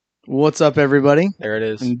What's up, everybody? There it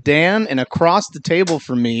is. And Dan, and across the table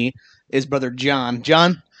from me is brother John.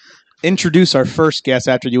 John, introduce our first guest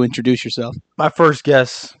after you introduce yourself. My first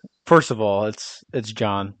guess. First of all, it's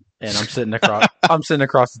John, and I'm sitting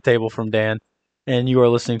across the table from Dan, and you are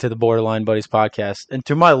listening to the Borderline Buddies podcast. And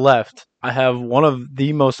to my left, I have one of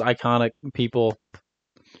the most iconic people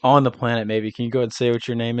on the planet. Maybe can you go ahead and say what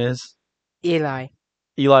your name is? Eli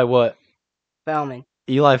Eli what? Fellman.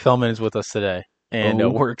 Eli Fellman is with us today, and Oh.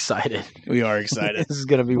 we're excited. We are excited. This is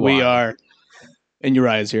gonna be wild. We are. And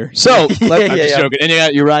Uriah's here. So, I'm just joking. And you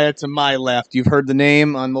got Uriah to my left. You've heard the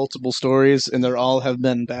name on multiple stories, and they all have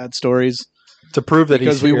been bad stories. To prove that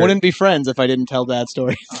Because he's we here. wouldn't be friends if I didn't tell bad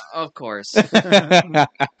stories. Of course.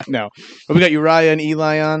 No. But we got Uriah and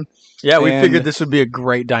Eli on. Yeah, we and- figured this would be a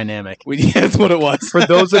great dynamic. That's what it was. For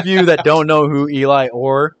those of you that don't know who Eli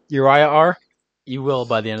or Uriah are, you will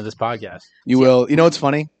by the end of this podcast. You will. You know what's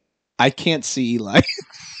funny? I can't see Eli.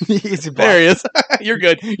 He's There he is. You're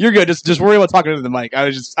good. You're good. Just worry about talking into the mic. I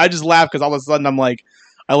just laugh because all of a sudden I'm like,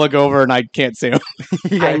 I look over and I can't see him.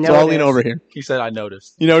 I So I'll lean noticed. over here. He said, "I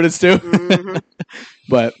noticed." You noticed too? Mhm.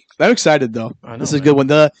 But I'm excited though. I know, This is a man. good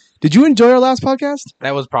one. Did you enjoy our last podcast?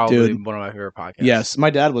 That was probably Dude. one of my favorite podcasts. Yes, my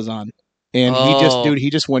dad was on, and Oh. he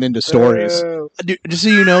just went into stories. Boo. Dude, just so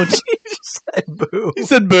you know, Boo. he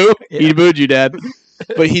said boo. Yeah. He booed you, Dad.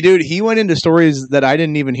 But he went into stories that I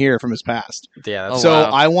didn't even hear from his past. Yeah, Oh, that's, So wow.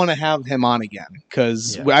 I want to have him on again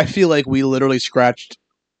because Yeah. I feel like we literally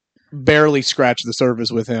barely scratched the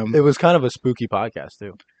surface with him. it was kind of a spooky podcast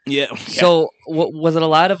too. Yeah. So, was it a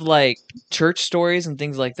lot of like church stories and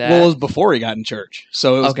things like that? Well, it was before he got in church,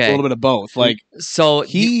 so it was Okay. a little bit of both. Like so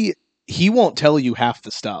he won't tell you half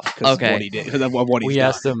the stuff because Okay. of what he did, because of what he's We done.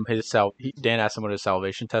 asked him Dan asked him what his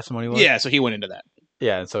salvation testimony was. Yeah, so he went into that.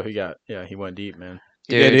 yeah, and so he went deep, man.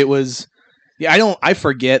 dude, And it was, I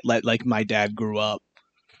forget like my dad grew up,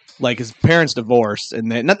 like his parents divorced,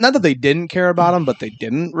 and they, not that they didn't care about him, but they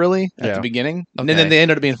didn't really at Yeah. the beginning, and Okay. then they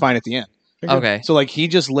ended up being fine at the end. okay. So like he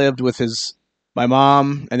just lived with my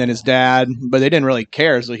mom and then his dad, but they didn't really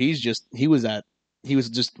care. So he was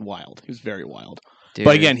just wild. He was very wild. Dude.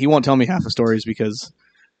 But again, he won't tell me half the stories because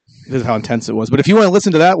of how intense it was. But if you want to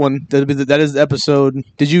listen to that one, that is the episode.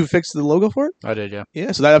 Did you fix the logo for it? I did, yeah.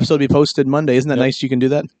 Yeah. So that episode will be posted Monday. Isn't that Yep. nice? You can do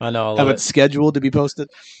that. I know. I Have love it scheduled to be posted.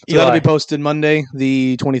 So that'll Eli. be posted Monday,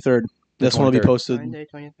 the 23rd. The This one will be 23rd. posted Monday,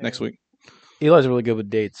 23rd. next week. Eli's really good with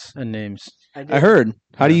dates and names. I heard.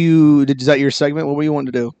 How do you? Is that your segment? What were you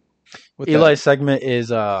wanting to do? with that? Eli's segment is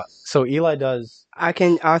so Eli does. I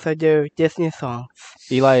can also do Disney songs.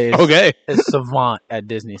 Eli is Okay. is savant at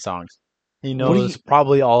Disney songs. He What do knows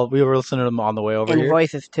probably all. We were listening to him on the way over And here.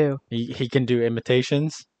 voices too. He can do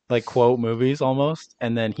imitations, like quote movies almost,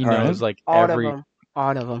 and then he All right. knows like All every of them.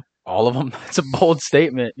 All of them. all of them. That's a bold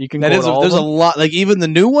statement. You can That quote is. all There's of a them. lot. Like even the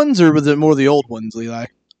new ones, or was it more the old ones, Eli?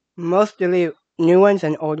 Mostly new ones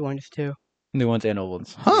and old ones too. New ones and old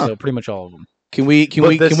ones. Huh. So pretty much all of them. Can we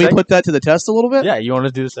But the put that to the test a little bit? Yeah, you want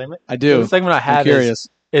to do the segment? I do. The segment I I'm have curious.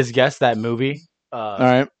 is guess that movie. All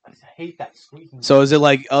right. I hate that squeaking. So is it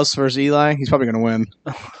like us versus Eli? He's probably gonna win.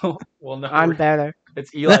 well, no, I'm better.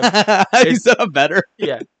 it's Eli. He said I'm better.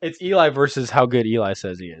 Yeah, it's Eli versus how good Eli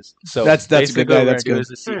says he is. So That's a good basically guy, what we're that's gonna do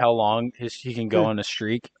good. is to see how long he can go on a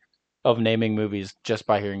streak of naming movies just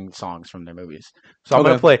by hearing songs from their movies. So I'm Okay.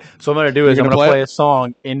 gonna play. So what I'm gonna do is You're I'm gonna gonna play play a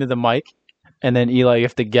song into the mic, and then Eli, you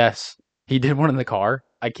have to guess. He did one in the car.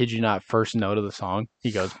 I kid you not. First note of the song,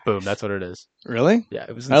 he goes, "Boom!" That's what it is. Really? Yeah,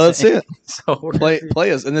 it was. All right, let's see insane. it. So we're Play gonna see-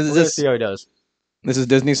 play us. And we're this gonna is see how he does. this is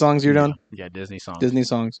Disney songs you're done. Yeah, Disney song. Disney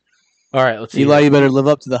songs. All right, let's see. Eli, here. you better live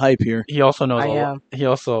up to the hype here. He also knows. I a lot. am. He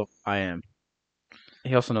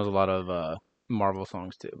also knows a lot of Marvel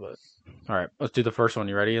songs too. But all right, let's do the first one.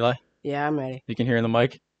 You ready, Eli? Yeah, I'm ready. You can hear in the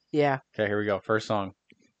mic. Yeah. Okay, here we go. First song.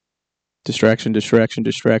 Distraction, distraction,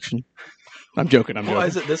 distraction. I'm joking. I'm Why joking.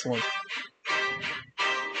 is it this one?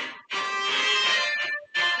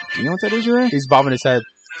 Do you know what that is, Uriah? He's bobbing his head.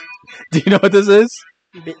 Do you know what this is?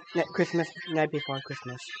 Christmas, night before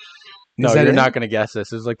Christmas. No, that you're it? not gonna guess this.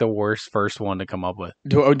 This is like the worst first one to come up with.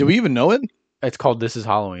 Do we even know it? It's called "This Is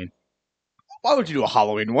Halloween." Why would you do a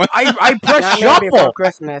Halloween one? I press Not before shuffle.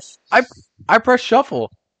 Christmas. I press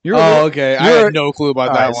shuffle. You're Oh, okay. I you're- had no clue about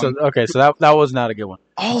all that right, one. so okay, so that was not a good one.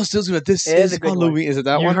 Oh, still good. This It is is a good one. Halloween. Is it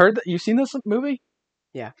that you one? heard that? You seen this movie?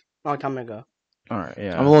 Long time ago. All right,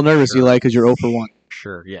 yeah. I'm a little nervous, Sure. Eli, because you're 0 for 1.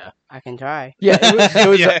 Sure, yeah. I can try. Yeah, it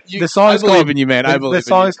was Yeah, the song I is believe called in you, man. I believe the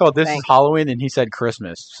song in is called "This Is Thanks. Halloween," and he said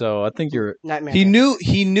Christmas. So I think you're. Nightmare. you.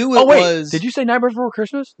 He knew it Oh wait, was. did you say Night Before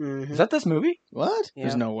Christmas? Mm-hmm. Is that this movie? What? Yeah.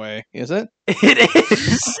 There's no way. Is it? It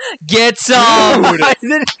is. Get some. Dude. I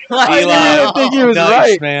didn't Eli. even think he was Nice,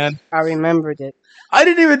 right. man. I remembered it. I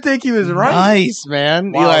didn't even think he was right. Nice,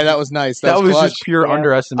 man. Wow. Eli, that was nice. That was clutch. just pure Yeah.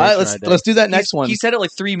 underestimation. All right, let's do that next one. He said it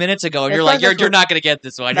like 3 minutes ago, and Let's you're start like, you're this one. not gonna get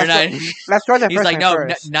this one. You're Let's not. Let's start the He's first like, one no,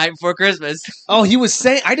 first. night before Christmas. Oh, he was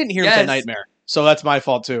saying I didn't hear him say Yes. Nightmare, so that's my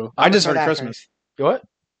fault too. I I'm just gonna heard start that Christmas. What?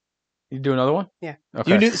 You do another one? Yeah.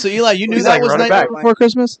 Okay. You knew, so Eli, you knew He's that like, was run it Nightmare back. Before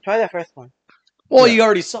Christmas. Try the first one. Well, Yeah. you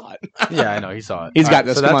already saw it. Yeah, I know. He saw it. He's All got right,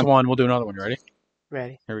 this. So Come that's on. one. We'll do another one. You ready?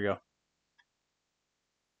 Ready. Here we go.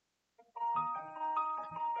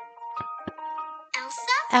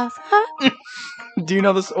 Elsa? Do you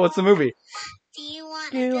know this? What's the movie? Do you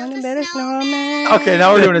want Do you want to a build better a snowman? snowman? Okay,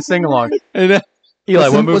 now we're doing a sing along. Eli,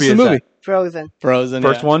 What's what the movie is movie? that? Frozen. Frozen.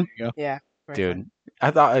 First yeah. one? There you go. Yeah. First Dude, one.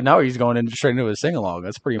 I thought now he's going straight into a sing along.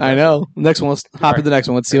 That's pretty I impressive. know. Next one. Let's hop to the next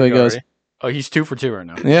one. Let's see how Here it we go, goes. ready? Oh, he's 2 for 2 right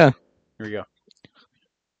now. Yeah. Here we go.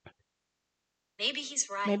 Maybe he's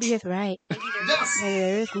right. Maybe he's right. Maybe there is. Maybe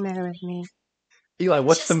there is a matter with me. Eli,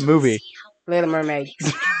 what's the Just movie? see Little Mermaid.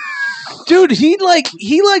 Dude, he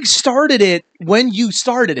started it when you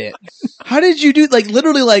started it. How did you do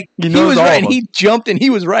literally He he knows was all right of and he jumped and he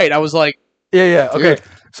was right. I was like, Yeah. Okay.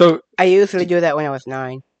 So I usually do that when I was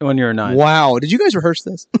 9. when you're 9. wow. Did you guys rehearse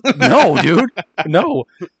this? No, dude. No.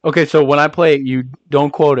 Okay, so when I play it, you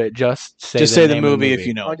don't quote it. Just say Just the say the name of movie if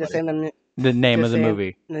you know. I'll just buddy. say the name just of the say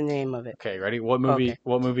movie. the name of it. Okay, ready? What movie? Okay.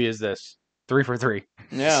 What movie is this? 3 for 3.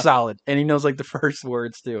 Yeah. Solid. And he knows the first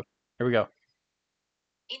words too. Here we go.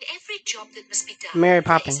 In every job that must be done. Mary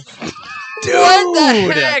Poppins. Dude.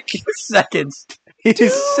 What the heck? Seconds. It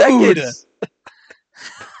is seconds.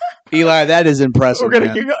 Eli, that is impressive. We're gonna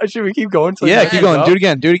man. keep going. Should we keep going? till Yeah, he keep hangs going. up? Do it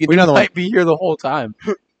again. Do We another one. might be here the whole time.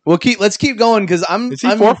 Let's keep going because I'm. Is he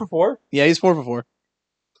I'm 4 for 4? Yeah, he's 4 for 4.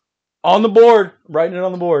 On the board. Writing it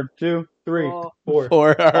on the board. 2, 3, Oh. 4.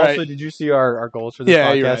 4. All Also, right. did you see our goals for this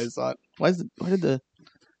Yeah, podcast? you're right. I saw it. Why did the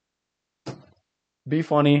Be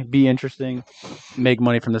funny, be interesting, make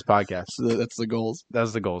money from this podcast. that's the goals?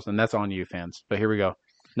 That's the goals, and that's on you, fans. But here we go.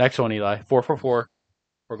 Next one, Eli. 4 for 4.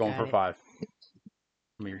 We're going Got for it. 5.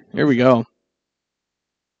 Here we go.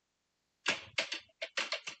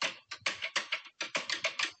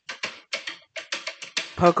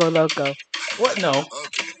 Poco Loco. What? No.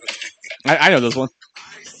 I know this one.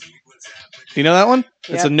 Do you know that one?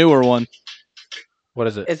 It's a Yep. newer one. What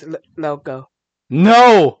is it? It's Loco.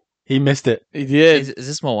 No! He missed it. He did. Is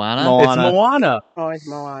this Moana? It's Moana. Oh, it's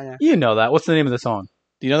Moana. You know that. What's the name of the song?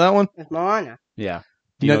 Do you know that one? It's Moana. Yeah.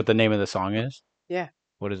 Do you No- know what the name of the song is? Yeah.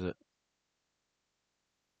 What is it?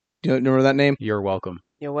 Do you remember that name? You're welcome.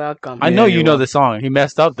 You're welcome. I know you're you know welcome. the song. He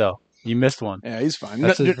messed up, though. You missed one. Yeah, he's fine.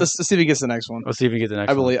 That's his- Let's see if he gets the next one. Let's see if we get the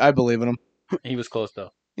next I believe in him. one. He was close,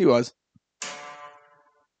 though. He was.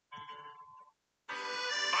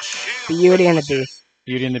 Beauty and the Beast.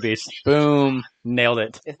 Beauty and the Beast. Boom. Nailed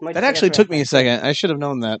it. It's much That better actually for took a me a second. I should have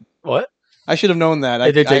known that. What? I should have known that.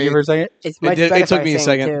 It did take you for a second? It's It much did- it better took for me a sing,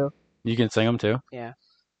 second. Too. You can sing them, too? Their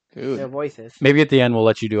Dude. voices. Maybe at the end we'll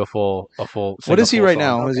let you do a full. What is he right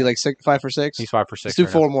now? Okay. Is he like 5 for 6? He's 5 for 6. Let's do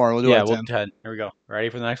right 4 now. more. We'll do Yeah, like we'll 10. do 10. Here we go. Ready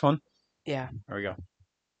for the next one? Yeah. Here we go.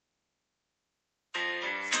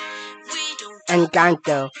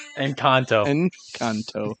 Encanto. Encanto.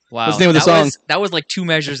 Encanto. Wow. What's the name of the that song? that was like 2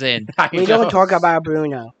 measures in. We don't talk about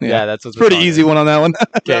Bruno. Yeah, that's what's It's pretty easy one on that one.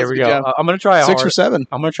 Okay, here we go. I'm gonna try a 6 hard, for 7.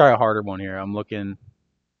 I'm gonna try a harder one here. I'm looking.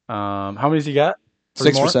 How many does he got?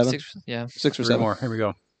 6 more? for 7. Yeah. 6 for 3 7. more. Here we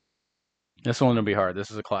go. This one will be hard. This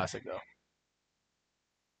is a classic though.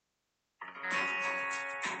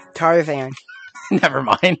 Tarzan. Never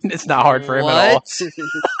mind. It's not hard for him at all.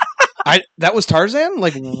 What? That was Tarzan?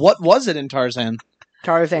 Like, what was it in Tarzan?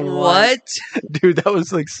 Tarzan. What? Dude, that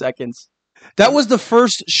was like seconds. That was the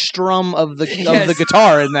first strum of the Yes.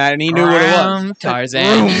 guitar in that, and he knew what it was.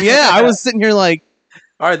 Tarzan. Yeah, I was sitting here like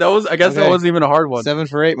All right, I guess that Okay. wasn't even a hard one. 7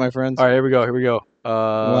 for 8, my friends. All right, here we go. Here we go.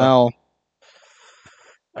 Wow.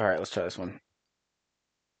 All right, let's try this one.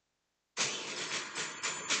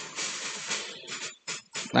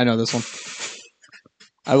 I know this one.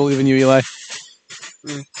 I believe in you, Eli.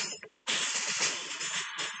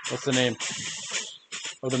 What's the name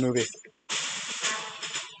of the movie?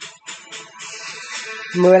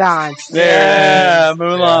 Mulan. Yeah,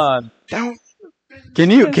 Mulan. Can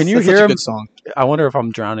you That's hear such a him? good song. I wonder if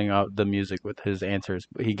I'm drowning out the music with his answers.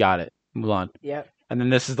 But he got it, Mulan. Yep. And then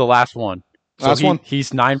this is the last one. Last one?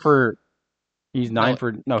 He's 9 for. He's 9 No,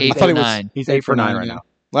 for. No, 8 he's, I thought for he was 9. he's 8 for 9 right yeah. now.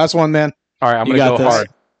 Last one, man. All right, I'm You gonna got go this. hard.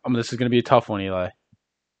 This is gonna be a tough one, Eli.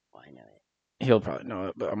 I know it. He'll probably know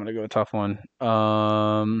it, but I'm gonna go a tough one.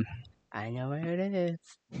 I know what it is.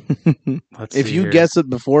 Let's If see you here. guess it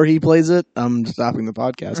before he plays it, I'm stopping the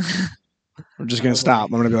podcast. We're just gonna stop.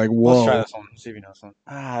 I'm gonna be like, Let's try whoa. this one. See if you know this one.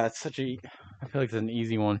 That's such a. I feel like it's an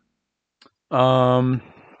easy one. There's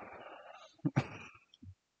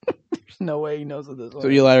no way he knows what this So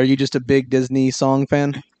Eli, are you just a big Disney song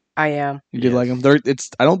fan? I am. You did Yes. like them?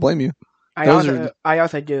 I don't blame you. I Those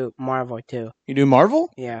also do Marvel too. You do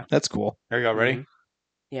Marvel? Yeah. That's cool. There you go. Ready? Mhm.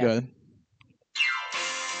 Yeah. Good.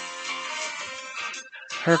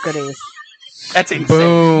 Hercules. That's insane.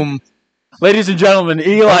 Boom. Ladies and gentlemen,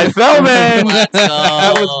 Eli Fellman. Let's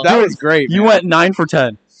go. That was great. You man. went 9 for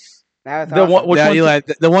 10. That was The awesome. one- which Yeah, one- Eli,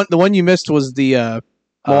 the one you missed was the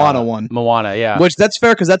Moana one, Moana, yeah. which that's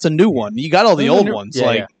fair because that's a new one. You got all the Those are old new- ones, yeah,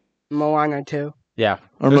 like yeah. Moana too. Yeah.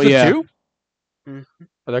 or There's a yeah. 2? Mhm.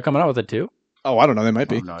 Are they coming out with a 2? Oh, I don't know. They might I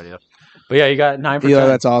be. have no idea. But yeah, you got 9 for Eli, 10.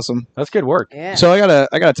 that's awesome. That's good work. Yeah. So I got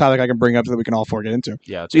a topic I can bring up that we can all four get into.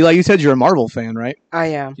 Yeah. So Eli, you said you're a Marvel fan, right? I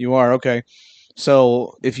am. You are, okay.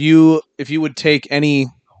 So if you would take any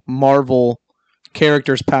Marvel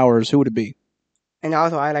character's powers, who would it be? And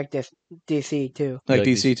also, I like this DC too. Like like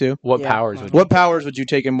DC too? What Yeah. powers would What powers would you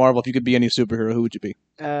take in Marvel if you could be any superhero? Who would you be?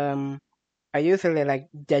 I usually like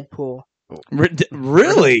Deadpool.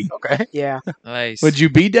 Really? Okay. Yeah. Nice. Would you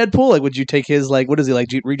be Deadpool? Like, would you take his, like, what is he, like,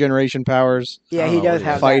 regeneration powers, Yeah, I he don't know does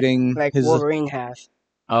what have fighting? that, like his, Wolverine has.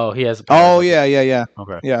 Oh, he has a power. oh, yeah.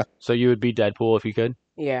 Okay. Yeah. So you would be Deadpool if you could?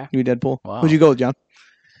 Yeah. You be Deadpool? Wow. Who'd you go with, John?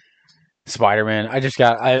 Spider-Man.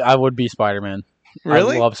 I would be Spider-Man.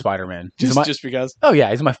 Really? I love Spider-Man. just because? Oh, yeah.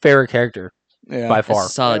 He's my favorite character Yeah. by That's far. a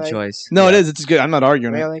solid Really? choice. No, it Yeah. is. It's good. I'm not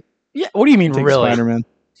arguing. Really? Yeah. What do you mean, Take really? Spider-Man.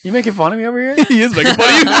 You making fun of me over here? He is making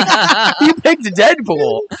fun of you. You picked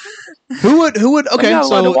Deadpool. Who would? Okay, not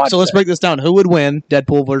allowed to watch so let's that. break this down. Who would win,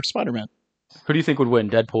 Deadpool versus Spider-Man? Who do you think would win,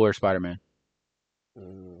 Deadpool or Spider-Man?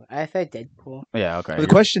 I said Deadpool. Yeah, okay. The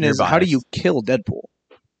question you're is, how do biased. you kill Deadpool?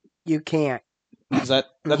 You can't. Is that's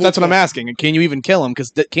He what I'm can't. asking. Can you even kill him?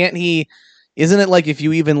 Because can't he? Isn't it like if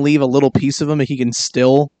you even leave a little piece of him, he can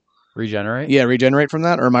still regenerate? regenerate from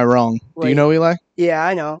that? Or am I wrong? Do you Wait. know, Eli? Yeah,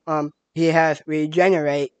 I know. He has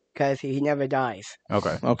regenerate because he never dies.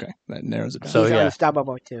 Okay. Okay, that narrows it down. So, He's yeah.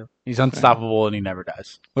 unstoppable too. He's unstoppable and he never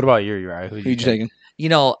dies. What about you, Uriah? Who you taking? You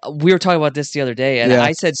know, we were talking about this the other day, and Yeah.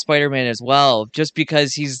 I said Spider-Man as well, just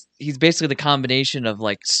because he's basically the combination of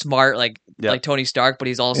like smart, like Tony Stark, but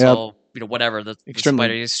he's also whatever the Extremely-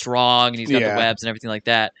 Spider. He's strong and he's got Yeah. the webs and everything like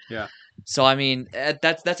that. Yeah. So I mean,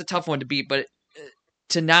 that's a tough one to beat, but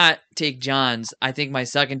to not take John's, I think my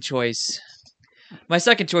second choice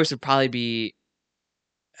would probably be.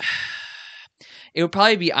 It would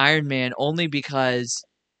probably be Iron Man, only because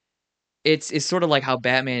it's sort of like how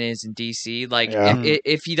Batman is in DC. Like Yeah.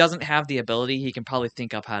 if he doesn't have the ability, he can probably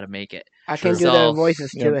think up how to make it. I can do So- their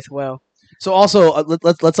voices too Yep. as well. So also,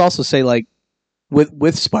 let's also say, like,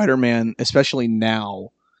 with Spider-Man, especially now,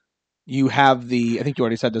 you have I think you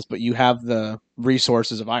already said this, but you have the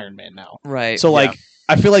resources of Iron Man now. Right. So, like,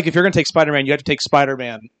 I feel like if you're going to take Spider-Man, you have to take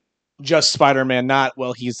Spider-Man, just Spider-Man, not,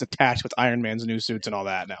 well, he's attached with Iron Man's new suits and all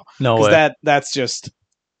that now. No Because way. that's just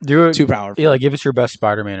Do it. too powerful. Eli, give us your best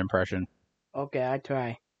Spider-Man impression. Okay, I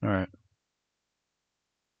try. All right.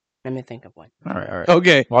 Let me think of one. All right.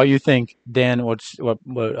 Okay. While you think, Dan, what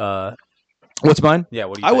What's mine? yeah,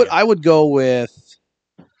 what do you I would go with.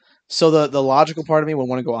 So the logical part of me would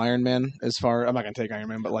want to go Iron Man. I'm not going to take Iron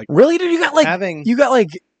Man, but like Really, dude? You got like having.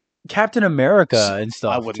 Captain America and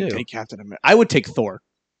stuff. I wouldn't too. take Captain America. I would take Thor.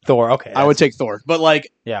 Thor. Okay. I would take Thor. But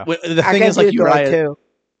like, Yeah. the I thing can is, like, do Thor Uriah. too.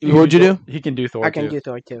 What would you do? He can do Thor I can too. do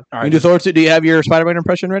Thor too. All You do right. Thor too? Do you have your Spider-Man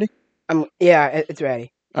impression ready? Yeah, it's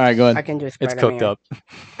ready. All right, go I ahead. can do It's Spider-Man. cooked up.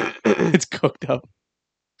 It's cooked up.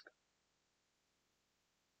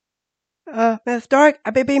 Miss Stark,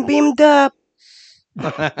 I've been beamed up.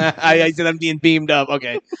 I said I'm being beamed up.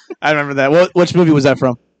 Okay, I remember that. Which movie was that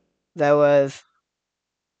from? That was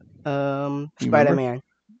remember? Spider-Man.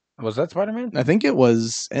 Was that Spider-Man? I think it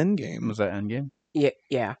was Endgame. Was that Endgame? Yeah.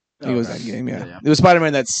 I think it was Okay. Endgame. Yeah. Yeah. It was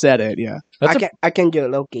Spider-Man that said it. Yeah. That's I can do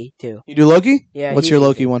Loki too. You do Loki? Yeah. What's he's your easy.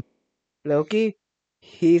 Loki one? Loki,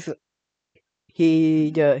 he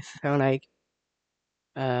does sound like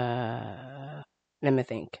let me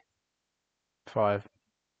think. 5,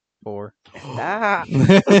 4. Ah,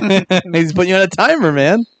 He's putting you on a timer,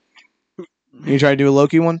 man. You try to do a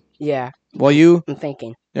Loki one? yeah, While you, I'm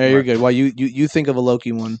thinking. yeah, you're good. While you think of a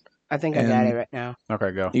Loki one, I think I got And- it right now.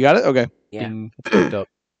 Okay, go. you got it. Okay. Yeah. It's cooked up.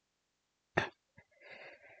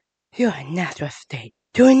 Your natural state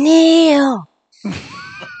to kneel.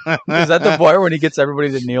 Is that the part when he gets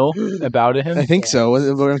everybody to kneel and bow to him? I think Yeah. so.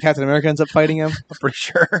 When Captain America ends up fighting him, I'm pretty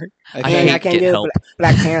sure. I And hate I can Get do Help.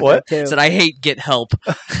 Black Panther What? too. Said I hate Get Help.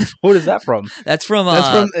 What is that from? That's from that's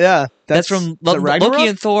from that's from is it Ragnarok? Loki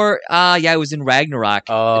and Thor. Yeah, it was in Ragnarok.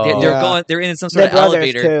 Oh. They're Yeah. going. They're in some sort They're of brothers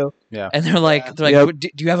elevator, too. Yeah. and they're like, Yep. "What, do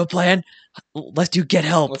you have a plan? Let's do Get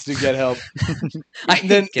Help." Let's do Get Help. I hate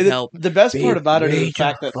Then Get Help. the best Be part about it is the raging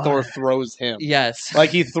fact that fire. Thor throws him. Yes. Like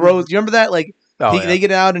he throws. You remember that? Like Oh, yeah. they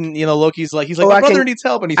get out and Loki's like Oh, my I brother can- needs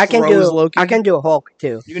help and he I can throws do Loki. I can do a Hulk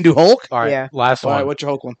too. You can do Hulk. All right. Yeah. Last All one. right, what's your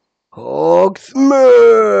Hulk one? Hulk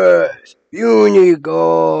smash!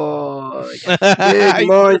 Unigod! Big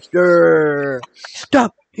monster!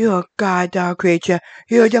 Stop! You goddamn creature!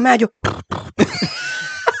 You're the magic.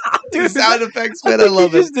 Dude, sound effects, man. I think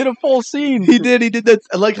love he it. just did a full scene. He did that.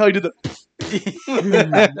 I like how he did the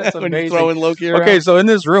That's when he's amazing. throwing Loki around. Okay, so in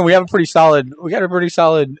this room we have a pretty solid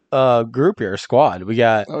group here, squad. We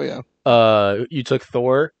got Oh yeah. you took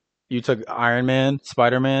Thor, you took Iron Man,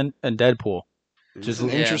 Spider-Man, and Deadpool. It's Just an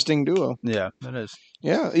Yeah. interesting duo. yeah, that is.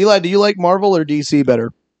 Yeah, Eli, do you like Marvel or DC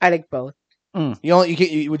better? I like both.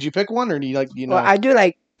 Would you pick one or do you like Well, I do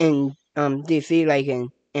like in DC, like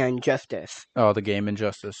in Justice. Oh, the game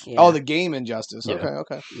Injustice. Yeah. Oh, the game Injustice. Yeah.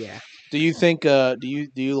 Okay. Yeah. Do you think? Do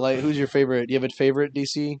you like? Who's your favorite? Do you have a favorite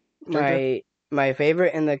DC? My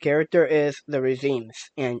favorite in the character is the regimes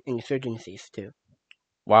and insurgencies too.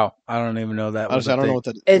 Wow, I don't even know that. Honestly, I don't know what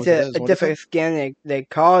that. It's what that a is. What is different skin. They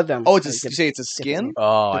call them. it? Oh, it's like you say it's a skin.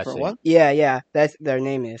 Oh, I Different see. what? Yeah. That's their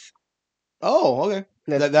name is. Oh, okay.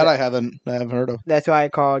 That's, That I haven't heard of. that's why I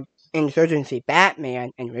called Insurgency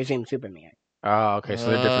Batman and Regime Superman. Oh, okay, so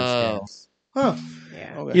they're different Oh. skins. Huh.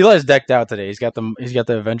 Yeah. Okay. Eli's decked out today. He's got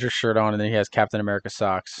the Avengers shirt on, and then he has Captain America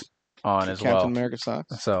socks on as well. Captain America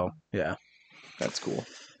socks. So yeah. That's cool.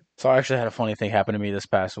 So I actually had a funny thing happen to me this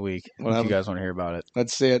past week. What If you happened? guys want to hear about it.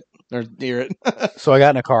 Let's see it or hear it. So I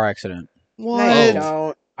got in a car accident. What? No, you Oh.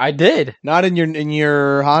 don't. I did Not in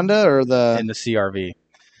your Honda or in the the CRV.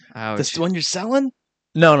 Ouch. one you're selling?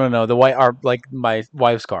 No. The white are like my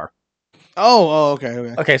wife's car. Oh,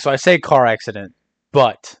 okay. Okay, so I say car accident,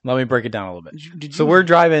 but let me break it down a little bit. Did So you- we're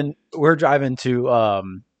driving to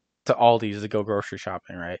Aldi's to go grocery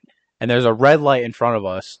shopping, right? And there's a red light in front of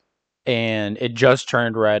us, and it just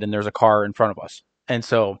turned red, and there's a car in front of us. And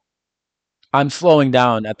so I'm slowing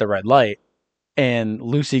down at the red light, and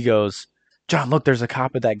Lucy goes, "John, look, there's a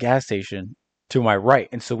cop at that gas station to my right."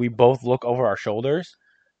 And so we both look over our shoulders,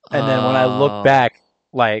 and then when I Oh. look back,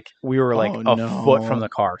 like we were like Oh, a no. foot from the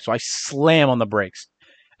car. So I slam on the brakes,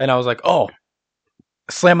 and I was like, "Oh!"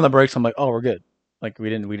 Slam on the brakes. I'm like, "Oh, we're good." Like we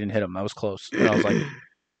didn't hit him. That was close. And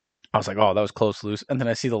I was like, "Oh, that was close, loose." And then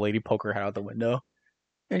I see the lady poke her head out the window,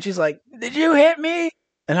 and she's like, "Did you hit me?"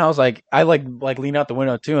 And I was like, I lean out the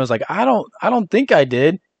window too. And I was like, I don't think I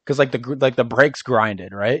did, because like the brakes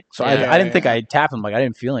grinded, right? So I didn't think I tapped him. Like I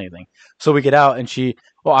didn't feel anything. So we get out, and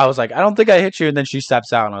I was like, I don't think I hit you. And then she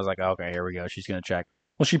steps out, and I was like, okay, here we go. She's gonna check.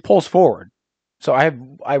 Well, she pulls forward, so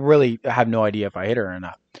I really have no idea if I hit her or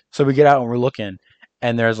not. So we get out and we're looking,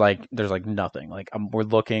 and there's nothing. Like we're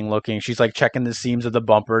looking. She's like checking the seams of the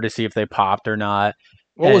bumper to see if they popped or not.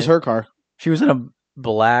 What was And her car? She was in a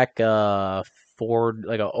black Ford,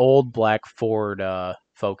 like an old black Ford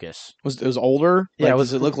Focus. It was older? Yeah, Like, it was-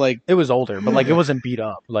 does it look like It was older, but like it wasn't beat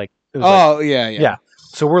up. Like it was Oh, yeah. Yeah.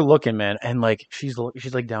 So we're looking, man, and like she's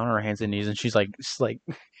like down on her hands and knees, and she's like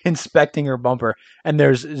inspecting her bumper, and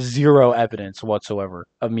there's zero evidence whatsoever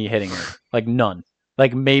of me hitting her, like none,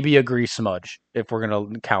 like maybe a grease smudge if we're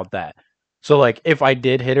gonna count that. So like if I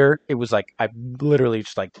did hit her, it was like I literally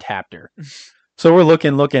just like tapped her. So we're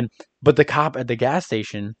looking, but the cop at the gas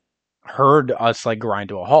station heard us like grind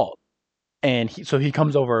to a halt, and he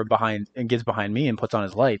comes over behind and gets behind me and puts on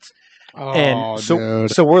his lights. And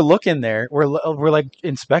so we're looking there, we're like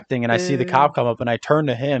inspecting, and I see the cop come up, and I turn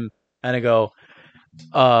to him and I go,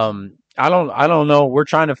 I don't know. We're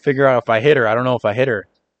trying to figure out if I hit her. I don't know if I hit her.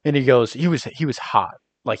 And he goes, he was hot,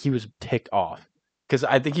 like he was ticked off, because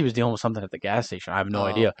I think he was dealing with something at the gas station. I have no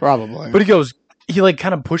idea. Probably. But he like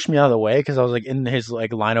kind of pushed me out of the way because I was like in his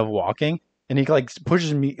like line of walking, and he like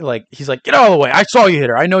pushes me, like he's like, "Get out of the way! I saw you hit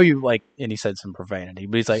her. I know you like." And he said some profanity,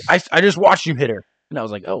 but he's like, I just watched you hit her." And I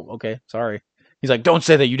was like, "Oh, okay, sorry." He's like, "Don't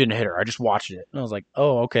say that you didn't hit her. I just watched it." And I was like,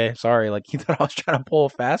 "Oh, okay, sorry." Like he thought I was trying to pull a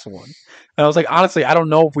fast one. And I was like, honestly, I don't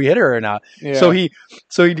know if we hit her or not. Yeah. So he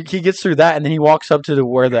gets through that, and then he walks up to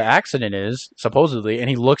where the accident is supposedly, and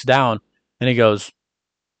he looks down and he goes,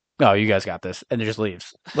 "Oh, you guys got this," and he just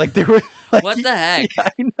leaves. Like they were like, What the heck? Yeah,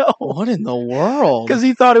 I know. What in the world? Because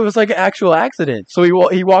he thought it was like an actual accident. So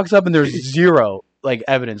he walks up and there's zero like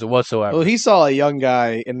evidence whatsoever. Well, he saw a young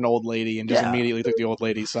guy and an old lady and just Yeah. immediately took the old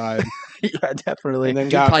lady's side. Yeah, definitely. And then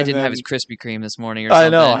He got, probably and didn't have then- his Krispy Kreme this morning or I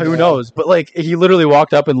something. know. Who Yeah. knows? But like, he literally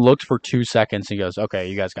walked up and looked for 2 seconds. And he goes, "Okay,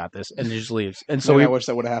 you guys got this," and he just leaves. And so Man, we, I wish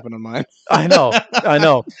that would have happened on mine. I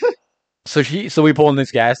know. So we pull in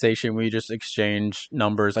this gas station. We just exchange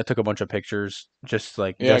numbers. I took a bunch of pictures, just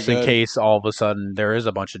Yeah, in good. case all of a sudden there is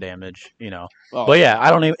a bunch of damage, Oh, But yeah,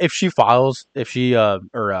 I don't even if she files, well,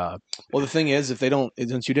 the thing is, if they don't,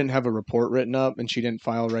 since you didn't have a report written up and she didn't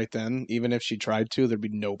file right then, even if she tried to, there'd be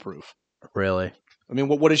no proof. really, I mean,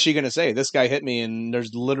 what is she going to say? This guy hit me, and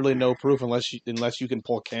there's literally no proof unless you can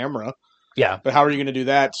pull a camera. yeah. But how are you going to do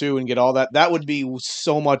that too and get all that? That would be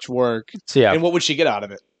so much work. So yeah, And what would she get out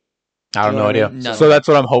of it? I have you know no what I idea. mean? No. So that's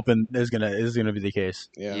what I'm hoping is gonna be the case.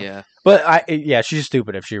 Yeah, But she's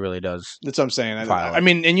stupid if she really does. that's what I'm saying. File it. I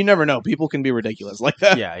mean, and you never know. People can be ridiculous like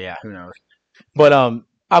that. Yeah, who knows? But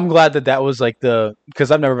I'm glad that was like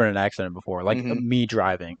because I've never been in an accident before, like Mhm. me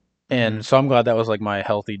driving, and so I'm glad that was like my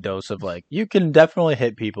healthy dose of like you can definitely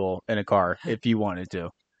hit people in a car if you wanted to,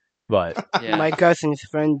 but Yeah. My cousin's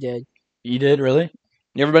friend did. you did really.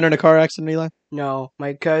 You ever been in a car accident, Eli? No,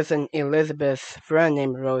 my cousin Elizabeth's friend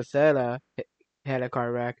named Rosella had a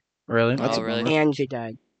car wreck, Really? That's Oh, a really? bummer. and she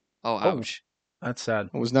died. Oh, ouch. That's sad.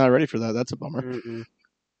 I was not ready for that. That's a bummer. Mm-mm.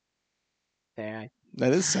 Sad.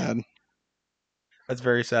 That is sad. That's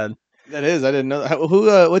very sad. That is. I didn't know.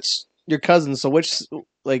 What's your cousin? So which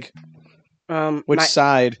My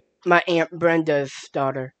side? my aunt Brenda's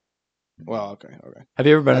daughter. Well, okay. Have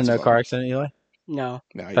you ever been That's in a fun. car accident, Eli? No.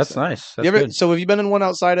 No, you That's said- nice. That's You ever? good. So have you been in one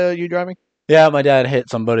outside of you driving? Yeah, my dad hit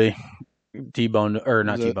somebody, T-boned or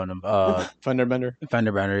not Was it- T-boned him, Fender bender.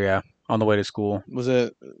 fender bender. Yeah, on the way to school. Was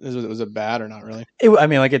it bad or not really? I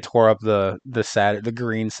mean, like it tore up the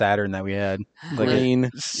green Saturn that we had. Like it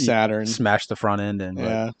Green Saturn. smashed the front end and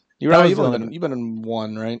Yeah. That was You've been in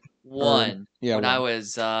one, right? One. Yeah. When one. I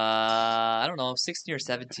was, I don't know, 16 or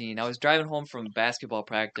 17. I was driving home from basketball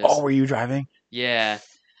practice. Oh, were you driving? Yeah.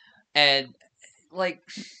 And, like,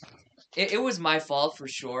 it was my fault for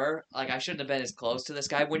sure. Like, I shouldn't have been as close to this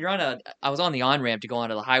guy. When you're I was on the on-ramp to go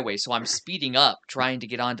onto the highway, so I'm speeding up, trying to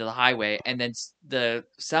get onto the highway, and then the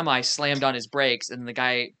semi slammed on his brakes, and the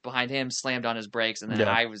guy behind him slammed on his brakes, and then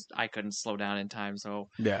Yeah. I couldn't slow down in time, so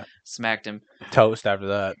Yeah, smacked him. toast after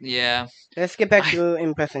that. Yeah. Let's get back to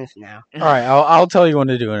impressions now. All right, I'll tell you when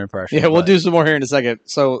to do an impression. Yeah, we'll but- do some more here in a second.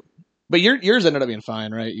 So, but yours ended up being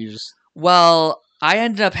fine, right? You just Well, I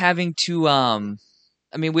ended up having to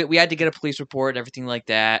I mean, we had to get a police report and everything like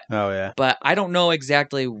that, Oh yeah. but I don't know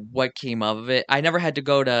exactly what came of it. I never had to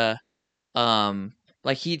go to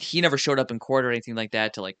like he never showed up in court or anything like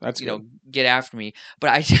that to like That's get after me. But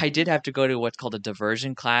I did have to go to what's called a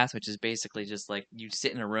diversion class, which is basically just like you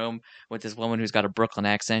sit in a room with this woman who's got a Brooklyn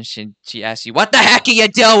accent. She asks you, "What the heck are you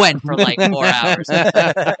doing?" for like 4 hours.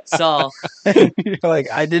 So You're like,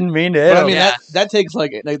 I didn't mean to hit But I him. mean Yeah. that takes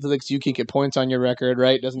like you can get points on your record,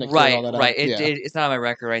 right? Doesn't it clear right, all that right. out? Yeah. It's not on my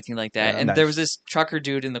record or anything like that. Yeah. And Nice. there was this trucker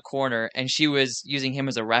dude in the corner, and she was using him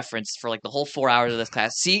as a reference for like the whole 4 hours of this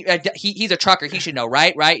class. See, he's a trucker. He should know,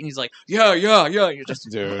 right? Right? And he's like, yeah. You're just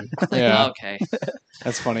Dude. like, Yeah. okay.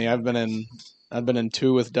 That's funny. I've been in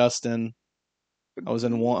two with Dustin. I was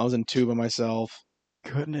in two by myself.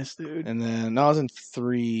 Goodness, dude. And then I was in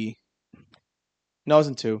three. No, I was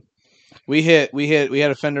in two. We had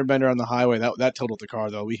a fender bender on the highway. That totaled the car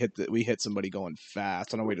though. We hit somebody going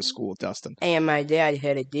fast on our way to school with Dustin. And my dad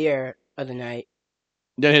hit a deer other night.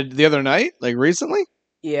 The other night? Like recently?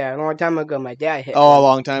 Yeah, a long time ago, my dad hit Oh, a one.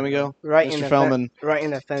 long time ago. Right Mr. in the Fellman, right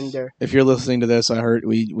in the fender. if you're listening to this, I heard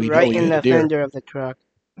we Right know you in hit the a deer. fender of the truck.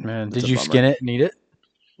 Man, That's did a you bummer. skin it and eat it?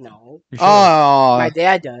 No, You should've. Oh, my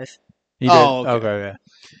dad does. You did? oh, okay. Okay.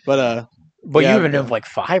 but But Yeah, you even but- have like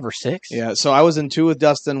 5 or 6. yeah. So I was in two with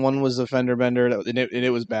Dustin. One was a fender bender, and it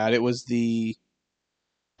was bad. It was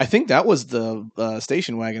I think that was the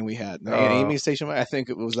station wagon we had, the Oh. Amy station wagon. I think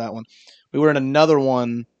it was that one. We were in another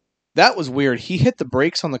one. That was weird. He hit the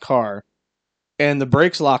brakes on the car, and the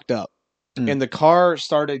brakes locked up, Mm. and the car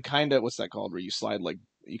started kind of what's that called? Where you slide like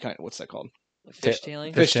you kind of what's that called?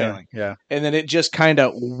 Fishtailing? Fishtailing. Yeah. And then it just kind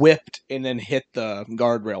of whipped and then hit the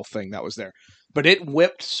guardrail thing that was there. But it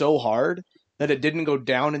whipped so hard that it didn't go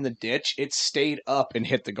down in the ditch. It stayed up and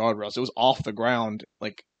hit the guardrails. It was off the ground.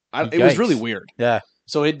 Like it was Yikes. really weird. Yeah.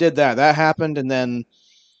 So it did that. That happened, and then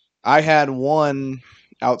I had one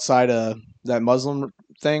outside of that Muslim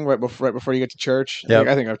thing right before you get to church. Yep.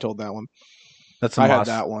 I think I've told that one. That's I a had moss.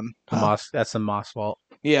 that one. That's a moss fault.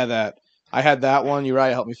 Yeah, that. I had that one.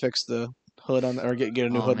 Uriah helped me fix the hood on or get a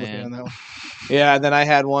new Oh, hood with me man. on that one. Yeah, and then I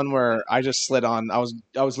had one where I just slid on. I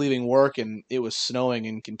was leaving work and it was snowing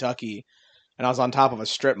in Kentucky, and I was on top of a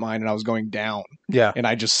strip mine, and I was going down, Yeah. and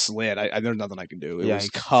I just slid. There's nothing I can do. It was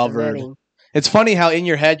Yikes. covered. Slitting. It's funny how in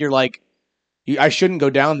your head you're like, I shouldn't go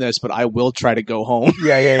down this, but I will try to go home.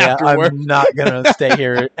 Yeah. Afterward. I'm not gonna stay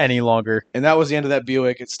here any longer. And that was the end of that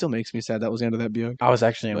Buick. It still makes me sad. That was the end of that Buick. I was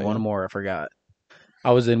actually in But, one yeah. more. I forgot.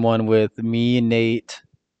 I was in one with me, Nate.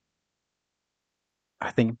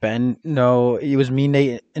 I think Ben. No, it was me,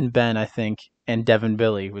 Nate, and Ben. I think, and Devin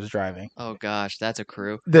Billy was driving. Oh gosh, that's a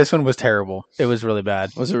crew. This one was terrible. It was really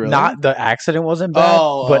bad. Was it really? Not the accident wasn't bad,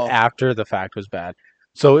 Oh, but oh. after the fact was bad.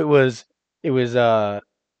 So it was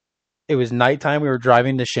nighttime. We were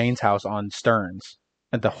driving to Shane's house on Stearns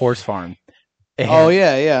at the horse farm. And, Oh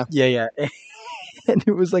yeah. yeah. And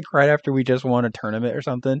it was like right after we just won a tournament or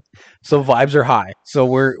something. So vibes are high. So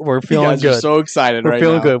we're You feeling guys good. are so excited We're right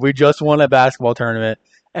feeling now. good. We just won a basketball tournament,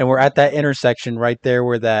 and we're at that intersection right there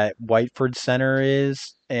where that Whiteford Center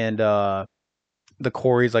is, and the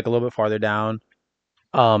quarry's like a little bit farther down.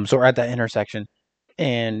 So we're at that intersection,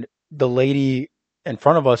 and the lady in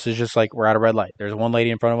front of us is just like, we're at a red light. There's one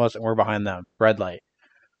lady in front of us, and we're behind them. Red light.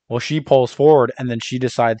 Well, she pulls forward, and then she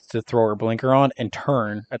decides to throw her blinker on and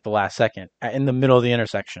turn at the last second in the middle of the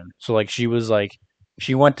intersection. So like she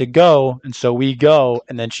went to go, and so we go,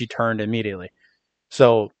 and then she turned immediately.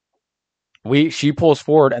 So she pulls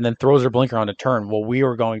forward and then throws her blinker on to turn. Well, we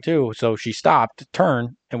were going to, so she stopped to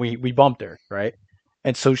turn, and we bumped her, right?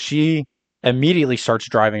 And so she immediately starts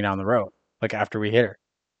driving down the road, like after we hit her.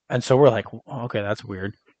 And so we're like, okay, that's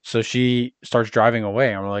weird. So she starts driving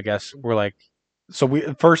away, and we're like, so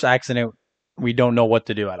first accident, we don't know what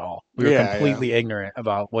to do at all. We were Yeah, completely ignorant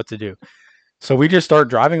about what to do. So we just start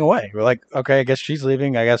driving away. We're like, okay, I guess she's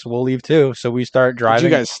leaving. I guess we'll leave too. So we start driving.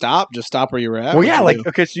 Did you guys stop? Just stop where you were at? Well, What'd yeah, you like, do?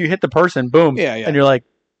 okay, so you hit the person, boom. Yeah. And you're like,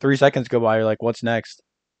 3 seconds go by. You're like, what's next?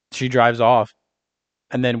 She drives off.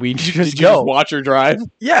 And then we Did just you go. just watch her drive?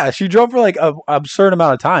 Yeah, she drove for like an absurd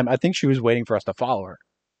amount of time. I think she was waiting for us to follow her.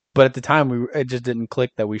 But at the time, it just didn't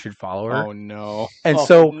click that we should follow her. Oh no! And no.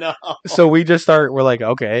 so we're like,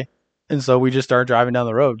 okay. And so we just start driving down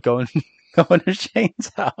the road, going to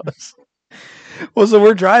Shane's house. Well, so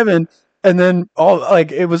we're driving, and then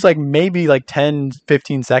it was like maybe like 10,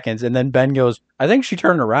 15 seconds. And then Ben goes, I think she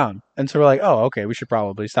turned around. And so we're like, oh, okay, we should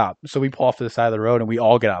probably stop. So we pull off to the side of the road, and we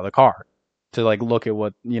all get out of the car to like look at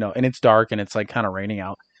what, and it's dark and it's like kind of raining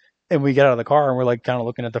out. And we get out of the car, and we're like kind of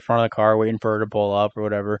looking at the front of the car, waiting for her to pull up or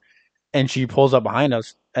whatever. And she pulls up behind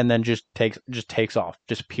us, and then just takes off,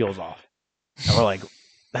 just peels off. And we're like,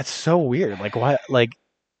 that's so weird. Like, why? Like,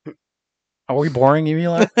 are we boring you,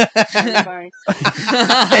 Eli? I'm fine.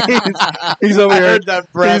 He's over I here. heard that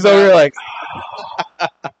breath. He's over here like,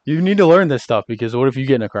 you need to learn this stuff, because what if you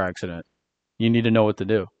get in a car accident? You need to know what to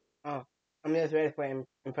do. I'm just ready for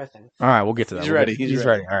impressions. All right, we'll get to that. He's ready. He's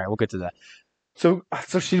ready. All right, we'll get to that. So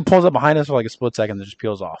she pulls up behind us for like a split second, and just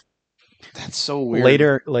peels off. That's so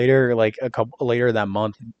weird. Later, like a couple later that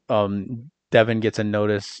month, Devin gets a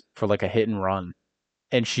notice for like a hit and run,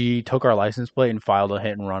 and she took our license plate and filed a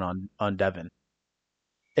hit and run on Devin.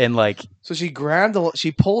 And like, So she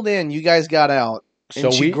she pulled in. You guys got out,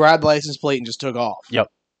 and she grabbed the license plate and just took off.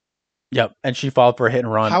 Yep, and she filed for a hit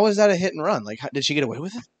and run. How was that a hit and run? Like, did she get away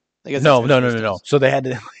with it? I guess No. that's So they had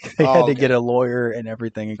to okay. get a lawyer and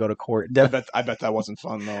everything and go to court. I bet that wasn't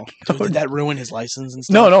fun though. Dude, did that ruin his license and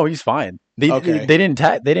stuff? No, he's fine. They didn't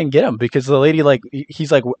get him because the lady, like,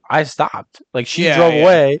 he's like, I stopped. Like, she drove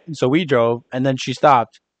away, and so we drove, and then she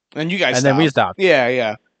stopped, and you guys, and then we stopped.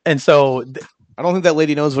 Yeah. And so I don't think that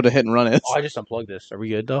lady knows what a hit and run is. I just unplugged this. Are we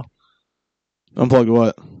good though? Unplugged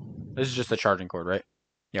what? This is just the charging cord, right?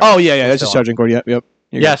 Yeah. That's just charging cord. Yep. You're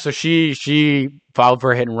Yeah. good. So she filed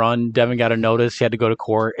for a hit and run. Devin got a notice. He had to go to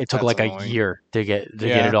court. It took That's like annoying. a year to get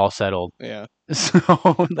it all settled. Yeah. So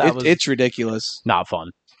It's ridiculous. not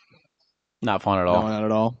fun. Not fun at all. No, not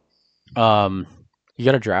at all. You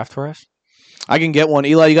got a draft for us? I can get one.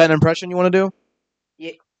 Eli, you got an impression you want to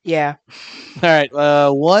do? Yeah. All right.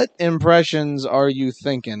 What impressions are you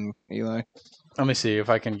thinking, Eli? Let me see if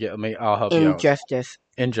I can get. I'll help you out. Injustice.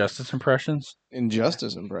 Injustice impressions.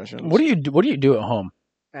 Injustice impressions. What do you do at home?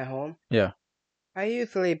 At home? Yeah. I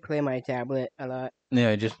usually play my tablet a lot.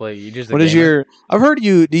 Yeah, just play. You just. What is your? I've heard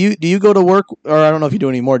you. Do you go to work, or I don't know if you do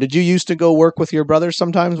anymore. Did you used to go work with your brothers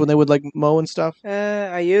sometimes when they would like mow and stuff?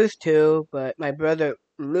 I used to, but my brother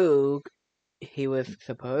Luke, he was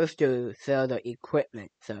supposed to sell the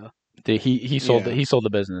equipment, so He sold Yeah. he sold the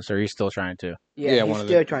business, or he's still trying to. yeah, one he's of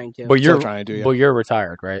still the- trying to. But Still you're trying to do. Yeah. But you're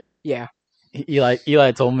retired, right? Yeah.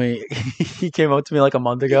 Eli told me he came up to me like a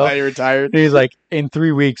month ago. Eli, you retired. And he's like, in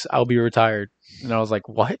 3 weeks I'll be retired. And I was like,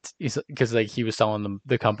 what? He's because like he was selling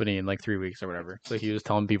the company in like 3 weeks or whatever. So he was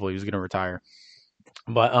telling people he was going to retire.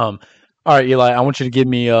 But All right, Eli, I want you to give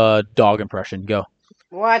me a dog impression. Go.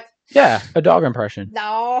 What? Yeah, a dog impression.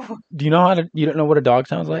 No. Do you know how to? You don't know what a dog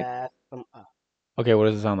sounds like? Yeah. Okay, what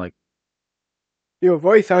does it sound like? Your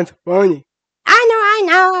voice sounds funny. I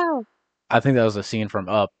know. I think that was a scene from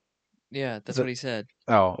Up. Yeah, that's Is it- what he said.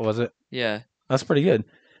 Oh, was it? Yeah. That's pretty good.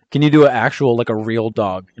 Can you do an actual, like a real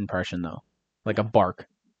dog impression though, like a bark?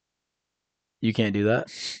 You can't do that.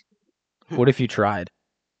 What if you tried?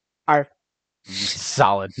 Arf.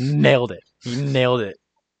 Solid. Nailed it. You nailed it.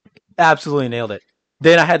 Absolutely nailed it.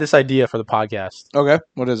 Dan, I had this idea for the podcast. Okay,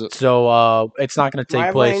 what is it? So it's not going to take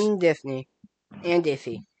Marvel place. and Disney. And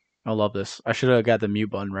DC. I love this. I should have got the mute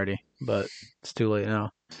button ready, but it's too late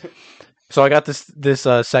now. So I got this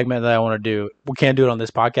segment that I want to do. We can't do it on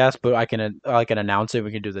this podcast, but I can announce it.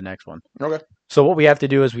 We can do the next one. Okay. So what we have to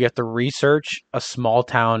do is we have to research a small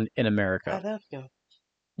town in I America. love you.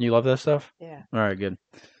 You love that stuff? Yeah. All right, good.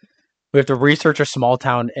 We have to research a small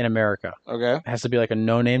town in America. Okay. It has to be like a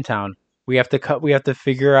no-name town. We have to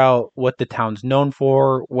figure out what the town's known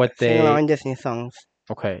for, what Sing they. along Disney songs.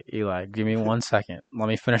 Okay, Eli, give me 1 second. Let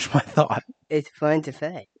me finish my thought. It's fun to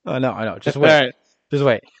say. I know. Just All wait. right. Just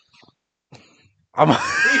wait. I'm.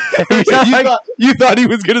 you thought he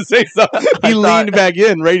was gonna say something. He leaned back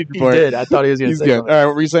in, ready He for it. did. I thought he was going to He's say good. something. All right,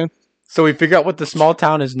 what were you saying? So we figure out what the small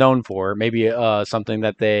town is known for. Maybe something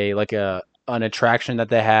that they like an attraction that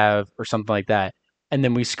they have or something like that. And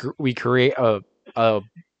then we create a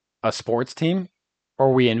sports team,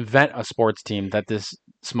 or we invent a sports team that this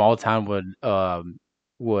small town would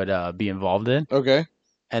be involved in. Okay.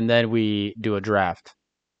 And then we do a draft,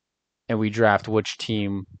 and we draft which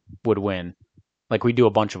team would win. Like we do a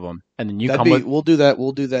bunch of them, and then you come with We'll do that.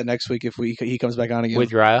 We'll do that next week if he comes back on again.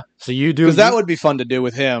 with Uriah. So you do Because that would be fun to do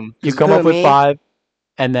with him. you come up with me. 5,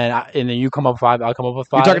 and then you come up with 5. I'll come up with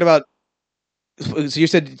 5. You're talking about. So you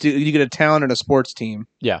said you get a town and a sports team.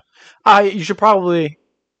 You should probably.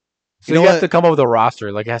 So You know you have what? to come up with a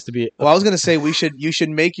roster. Like it has to be. Well, I was gonna say you should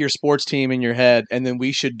make your sports team in your head, and then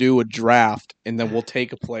we should do a draft, and then we'll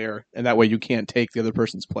take a player, and that way you can't take the other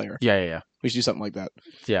person's player. Yeah. We should do something like that.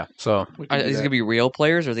 Yeah. So We Are can do these that. gonna be real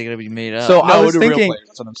players, or are they gonna be made up? So No, I was we'll do real thinking. players.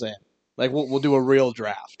 That's what I'm saying. Like we'll do a real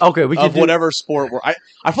draft Okay, we could of do whatever sport.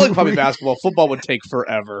 I feel like probably basketball, football would take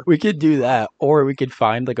forever. We could do that, or we could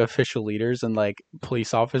find like official leaders and like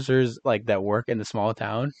police officers like that work in the small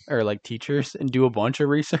town, or like teachers, and do a bunch of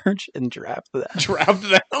research and draft that. Draft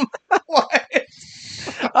them. What?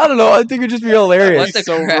 I don't know. I think it'd just be hilarious. What the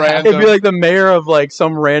so crap? random. It'd be like the mayor of like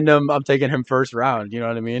some random. I'm taking him first round. You know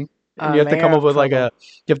what I mean? And you have to come Mayor up with of like trouble.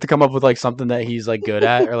 you have to come up with like something that he's like good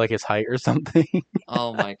at, or like his height or something.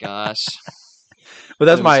 Oh my gosh. But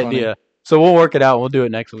that's That my was funny. idea. So we'll work it out. We'll do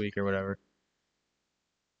it next week or whatever.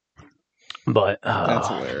 But That's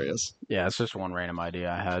hilarious. yeah, it's just one random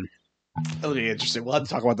idea I had. That'll be interesting. We'll have to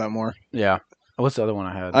talk about that more. Yeah. What's the other one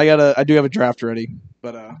I had? I do have a draft ready,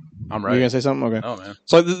 but I'm you ready. gonna say something? Okay. Oh man.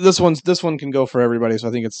 So this one can go for everybody. So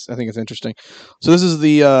I think it's interesting. So this is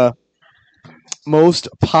the most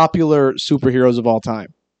popular superheroes of all time.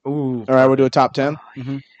 Ooh. All right, we'll do a top 10,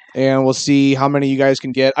 Mhm. and we'll see how many you guys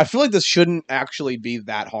can get. I feel like this shouldn't actually be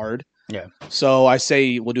that hard. Yeah. So I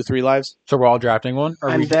say we'll do 3 lives. So we're all drafting one? Or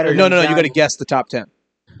I'm we better No, than you got to Johnny. guess the top 10.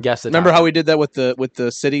 guess the Remember top how one. we did that with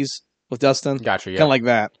the cities with Dustin? Gotcha, yeah. Kind of like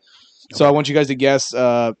that. So I want you guys to guess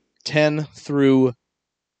 10 through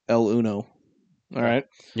El Uno. All right.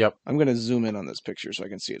 Yep. I'm gonna zoom in on this picture so I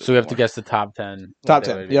can see it. a So we bit have to more. guess the top 10. Top What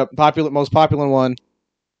they 10. would be. Yep. Most popular one.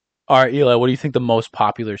 All right, Eli, what do you think the most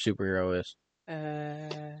popular superhero is?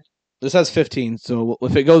 This has 15. So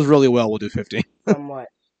if it goes really well, we'll do 15 Somewhat.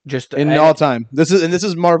 Just in all time. This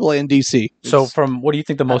is Marvel and DC. So It's- from what do you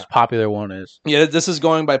think the most popular one is? yeah, this is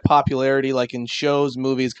going by popularity, like in shows,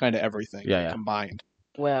 movies, kind of everything. Yeah, yeah. Combined.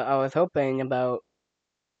 Well, I was hoping about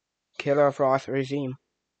Killer Frost Regime.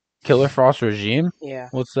 Killer Frost Regime? Yeah,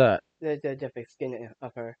 What's that? the different skin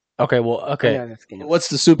of her. Okay, okay. Another skin. What's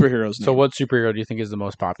the superheroes? So name? what superhero do you think is the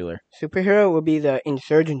most popular? Superhero would be the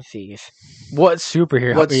Insurgencies. What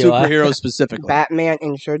superhero? What Eli? superheroes specifically? Batman,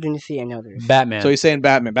 Insurgency, and others. Batman. So he's saying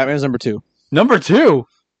Batman. Batman's number 2. Number 2.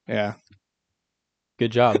 Yeah.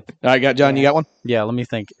 Good job. All right, got John. You got one. Yeah, let me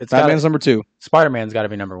think. It's Batman's number 2. Spider-Man's got to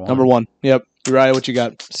be number 1. Number 1. Yep. Uriah, what you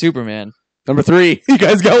got? Superman. Number 3. You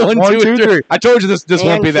guys got 1, 1, 2, 2, and 3. 3. I told you this won't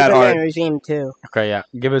And be that Superman hard. Regime too. Okay, yeah.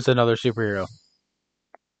 Give us another superhero.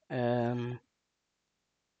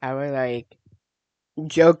 I would like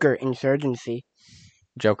Joker, Insurgency.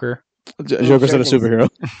 Joker. Joker's not a superhero.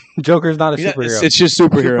 Joker's not a Yeah, superhero. it's just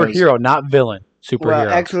superheroes. Superhero, not villain. Superhero. Well,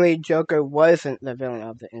 actually, Joker wasn't the villain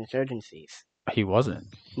of the Insurgencies. He wasn't.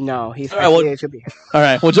 No, he's All right, actually a superhero. All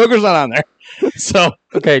right. Well, Joker's not on there. So,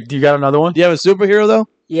 Okay, do you got another one? do you have a superhero though?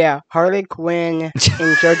 Yeah, Harley Quinn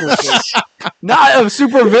Insurgency. Not a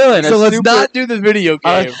super villain. So let's not do the video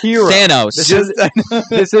a game. hero. Thanos.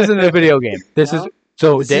 This isn't a video game. This No? is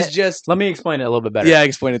so. This Dan, is just. let me explain it a little bit better. Yeah,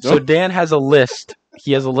 explain it to So him. Dan has a list.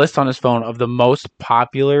 He has a list on his phone of the most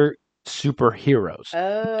popular superheroes.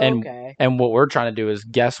 Oh, And- okay. And what we're trying to do is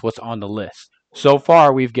guess what's on the list. So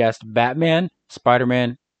far, we've guessed Batman,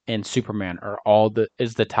 Spider-Man, and Superman are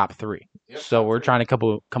is the top 3. So we're trying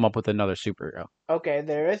to come up with another superhero. Okay,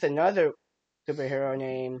 there is another superhero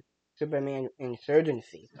named Superman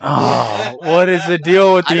Insurgency. Oh, what is the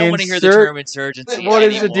deal with I the don't want to hear the term insurgency. What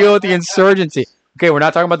is the anymore. deal with the insurgency? Okay, we're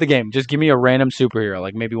not talking about the game. Just give me a random superhero,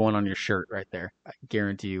 like maybe one on your shirt right there. I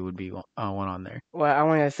guarantee you would be one on there. Well, I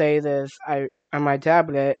want to say this. On my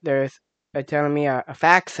tablet, there's telling me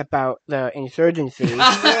facts about the insurgency.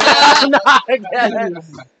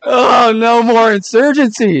 Oh, no more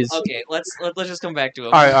insurgencies. Okay, let's just come back to it.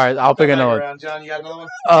 All right. I'll pick another one. John, you got another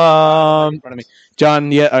one? In front of me.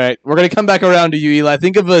 John, yeah, all right. We're going to come back around to you, Eli.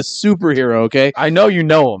 Think of a superhero, okay? I know you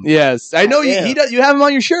know him. Yes. I know Yeah. he does. You have him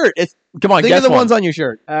on your shirt. Come on, Think guess of the one. ones on your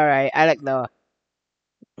shirt. All right, I like the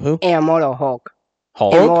Who? Immortal Hulk.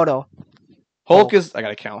 Hulk. Immortal. Hulk is. I got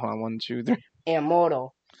to count. Hold on. 1, 2, 3.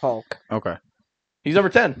 Immortal Hulk. Okay. He's number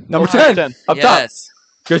 10. Number Hulk's 10. Up top. Yes.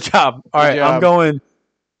 Good job. All right, I'm job.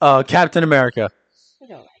 going Captain America. You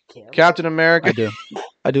don't like him. Captain America. I do.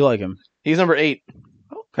 I do like him. He's number 8.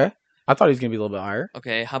 Okay. I thought he was going to be a little bit higher.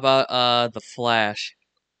 Okay, how about the Flash?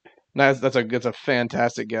 That's a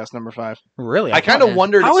fantastic guess. Number 5. Really? I kind of yeah.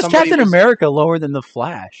 wondered. How if is somebody Captain was- America lower than the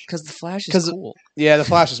Flash? Because the Flash is 'Cause- cool. Yeah, the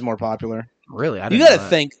Flash is more popular. Really? I You didn't got to know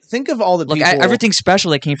that. think of all the Look, people. everything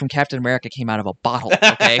special that came from Captain America came out of a bottle.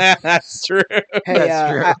 Okay. That's true. Hey,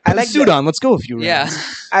 That's true. I Put like a suit the, on. Let's go a few yeah.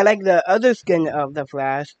 rounds. I like the other skin of the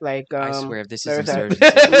Flash. Like I swear, this is there's a-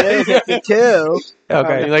 insurgency. New 52.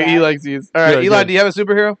 Okay. He likes these. All right, Good, Eli, good. do you have a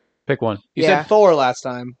superhero? Pick one. You Yeah. said Thor last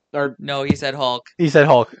time. Or No, he said Hulk. He said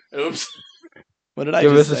Hulk. oops. What did I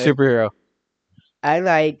Give us just a say? superhero. I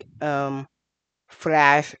like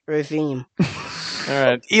Flash Regime. All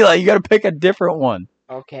right. Eli, you got to pick a different one.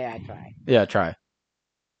 Okay, I try. Yeah, try.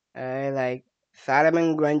 I like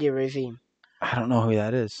Solomon Grundy Regime. I don't know who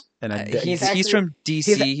that is. And He's actually- from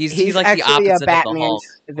DC. He's like the actually opposite a of the Hulk.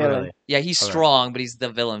 Batman's villain. Really? Yeah, he's Okay. strong, but he's the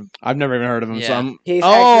villain. I've never even heard of him. So Yeah. I'm He's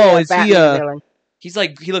Oh, actually is a he, Batman villain. He's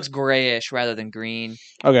like he looks grayish rather than green.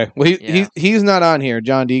 okay. Well, Yeah. he's not on here.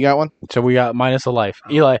 John, do you got one? So we got minus a life.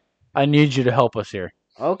 Eli, I need you to help us here.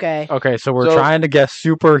 Okay, Okay, so we're So- trying to guess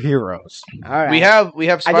superheroes. all right. We have I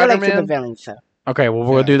do Spider like Man. supervillains, so. Okay, well,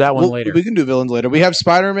 we'll do that one later. We can do villains later. We have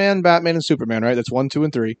Spider Man, Batman, and Superman. Right? That's 1, 2,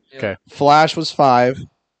 and 3. Okay. Flash was 5.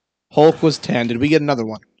 Hulk was 10. Did we get another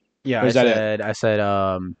one? Yeah, Or is that it? I said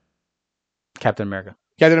Captain America.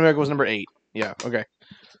 Captain America was number 8. Yeah. Okay.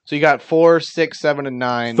 So you got 4, 6, 7, and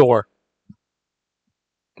 9. Thor.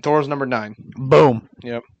 Thor's number 9. Boom.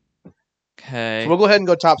 Okay. So we'll go ahead and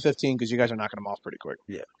go top 15 because you guys are knocking them off pretty quick.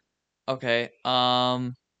 Okay.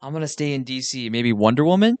 I'm gonna stay in DC. Maybe Wonder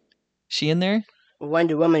Woman. She in there?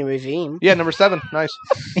 Wonder Woman Regime. Yeah, number 7. Nice.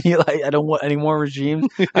 Eli, I don't want any more regimes.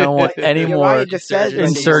 I don't want any You're more right, it just says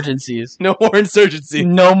insurgencies. No more insurgency.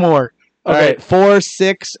 No more. All Okay. right, 4,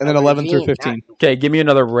 6, and then A 11 through regime, 15. Okay, give me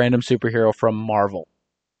another random superhero from Marvel.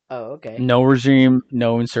 Oh, okay. No regime,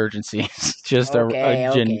 no insurgencies. Just Okay,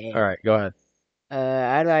 a gen. okay. All right, go ahead.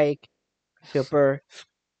 I like Super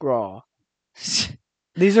Scrawl.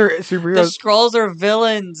 These are The superheroes. Skrulls are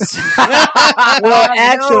villains. Well,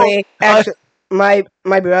 actually, my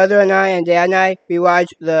brother and I and Dad and I, we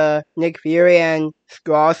watched the Nick Fury and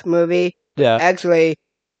Skrulls movie. Yeah. Actually,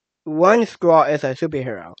 one Skrull is a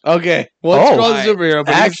superhero. Okay, well, Oh, Skrull's a superhero,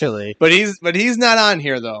 but he's not on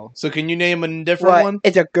here though. So can you name a different Well, one?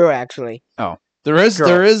 it's a girl, actually. There is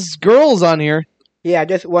Girl. girls on here. Yeah,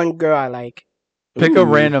 just one girl I like. Pick Ooh. a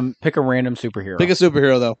random superhero. Pick a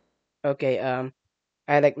superhero though. Okay,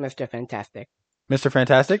 I like Mr. Fantastic. Mr.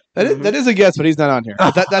 Fantastic. That is a guess, but he's not on here.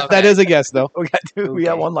 But that Okay. is a guess though. We got two. We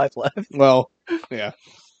got Okay. one life left. Well, yeah.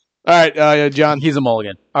 All right, John. He's a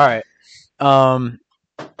mulligan. All right.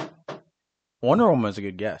 Wonder Woman was a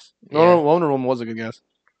good guess. Yeah. Wonder Woman was a good guess.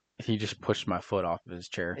 He just pushed my foot off of his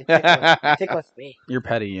chair. It tickles me. You're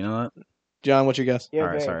petty, you know John, what's your guess? You're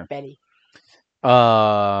Alright, very sorry. petty.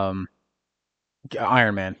 that?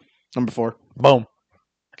 Iron Man. Number 4. Boom.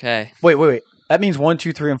 Okay. Wait. That means 1,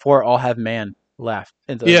 2, 3, and 4 all have man left.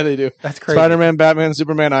 Yeah, they do. That's crazy. Spider-Man, Batman,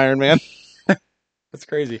 Superman, Iron Man, That's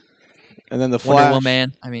crazy. and then the Wonder Flash.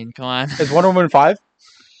 Woman. I mean, come on. Is Wonder Woman 5?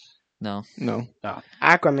 No. No,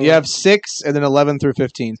 Aquaman. you have 6, and then 11 through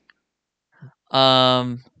 15.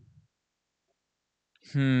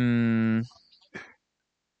 Hmm.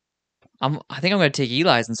 I think I'm gonna take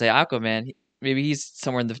Eli's and say Aquaman. Maybe he's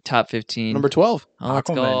somewhere in the top 15. Number 12. Oh, let's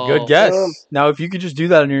Aquaman. go. Good guess. Boom. Now, if you could just do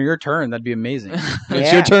that on your turn, that'd be amazing.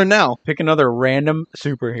 It's your turn now. Pick another random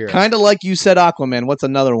superhero. Kind of like you said Aquaman. What's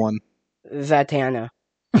another one? Zatanna.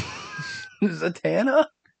 Zatanna?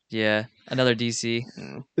 Yeah, another DC.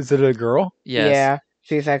 Is it a girl? Yes. Yeah,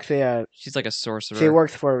 she's actually She's like a sorcerer. she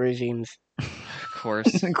works for regimes. Of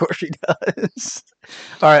course. Of course she does.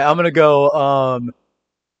 All right, I'm gonna go.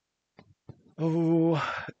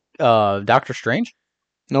 Doctor Strange.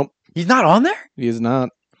 Nope, He's not on there. he is not.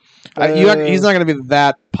 Uh, He's not going to be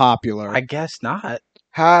that popular. I guess not.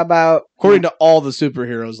 How about According to all the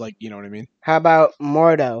superheroes, like, you know what I mean?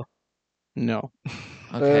 Mordo? No.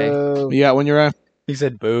 Okay. Boo. Yeah, when you're at. He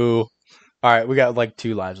said boo. All right, we got like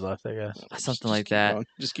 2 lives left, I guess. Something like that.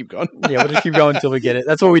 Just keep going. Yeah, we'll just keep going until we get it.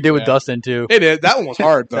 That's what we did with Yeah. Dustin too. It is. That one was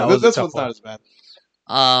hard, That though. was a This tough one's one. not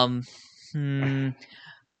as bad.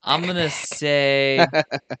 I'm gonna say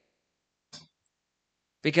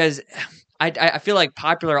because I feel like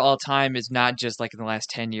popular all time is not just like in the last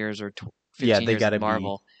 10 years or 15 Yeah, they years gotta of be-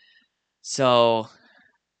 Marvel. So,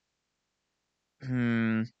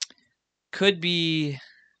 could be.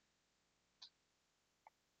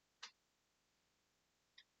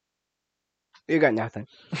 You got nothing.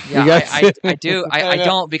 Yeah, You got- I do. I I know.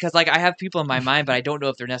 don't because like I have people in my mind, but I don't know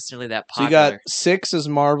if they're necessarily that So you popular. got 6 is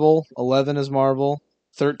Marvel, 11 is Marvel,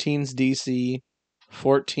 13's DC,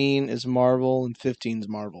 14 is Marvel, and 15 is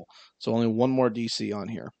Marvel. So only one more DC on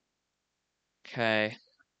here. Okay.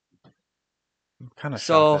 I'm kind of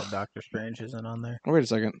So- shocked that Doctor Strange isn't on there. Oh, wait a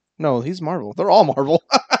second. No, he's Marvel. They're all Marvel.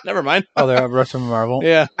 Never mind. Oh, they're the rest of them Marvel.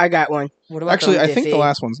 Yeah. I got one. What about Actually, the I think the DC?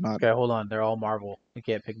 last one's not. Okay, hold on. They're all Marvel. You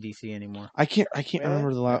can't pick DC anymore I can't Really?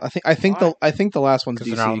 remember the last. I think the last one's because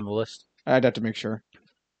they're not on DC. the list. I'd have to make sure.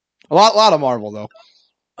 A lot of Marvel though.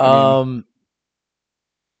 I'm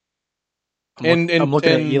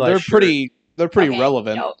looking at and Eli's they're shirt. pretty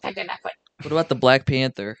relevant. what about the Black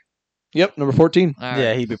Panther? Yep, number 14. All Yeah,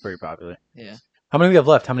 right. he'd be pretty popular. Yeah. How many do we have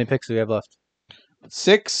left? How many picks do we have left?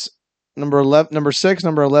 6, number 11, number 6,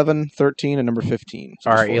 number 11, 13, and number 15. So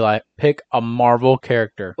All just right, 4. Eli, pick a Marvel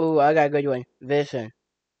character. Ooh, I got a good one. Vision.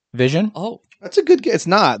 Vision. Oh, That's a good guess. It's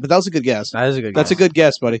not, but that was a good guess. That is a good. That's a guess. good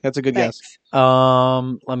guess, buddy. That's a good guess.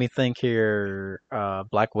 Thanks. Let me think here.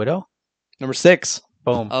 Black Widow. Number 6.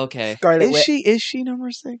 Boom. okay. Scarlet Witch. Is she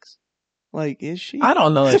number 6? Like, is she? I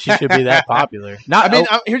don't know that she should be that popular. Not. I mean,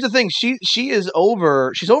 here's the thing. She is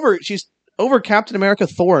over. She's over Captain America,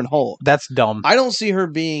 Thor, and Hulk. that's dumb. I don't see her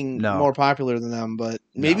being No. more popular than them, but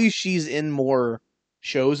maybe she's in more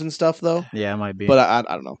shows and stuff though. Yeah, it might be. But I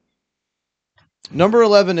don't know. Number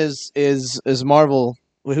 11 is Marvel.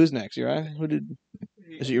 Wait, who's next? Uriah?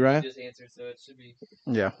 Is it Uriah? Just answered, so it should be.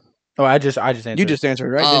 yeah. Oh, I just answered. You just answered,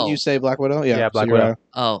 right? Oh. Didn't you say Black Widow? Yeah, so Black Uriah.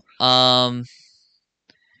 Widow. Oh,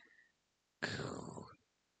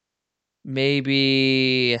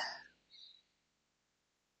 maybe.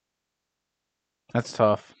 That's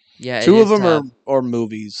tough. Yeah, it Two of is them tough. are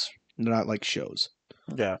movies, they're not like shows.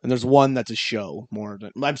 Yeah. And there's one that's a show more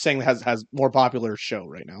than I'm saying has more popular show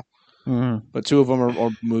right now. Mm-hmm. But 2 of them are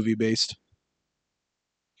movie based.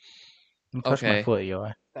 Touch my Okay. foot,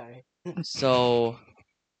 Eli. Sorry. So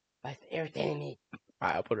That's irritating me.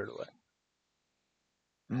 I'll put it away.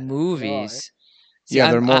 movies.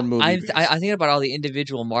 Yeah, they're more I movie-based. think about all the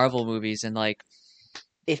individual Marvel movies and like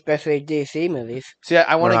Especially DC movies. See,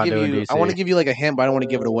 I want We're to not give doing you. DC. I want to give you like a hint, but I don't want to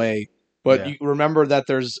give it away. But Yeah. you remember that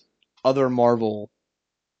there's other Marvel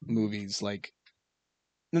movies, like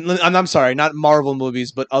I'm sorry, not Marvel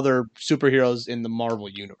movies, but other superheroes in the Marvel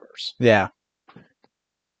universe. Yeah.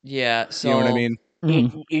 yeah. So You know what I mean?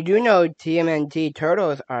 You do know TMNT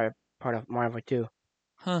Turtles are part of Marvel too.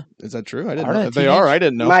 Huh. Is that true? I didn't Are know. they If they are, I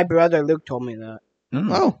didn't know. My brother Luke told me that. Mm.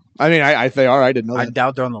 Oh, I mean, if they are, I didn't know I that.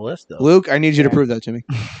 doubt they're on the list though. Luke, I need you to Yeah. prove that to me.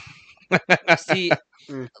 See,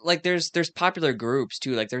 Mm. like there's popular groups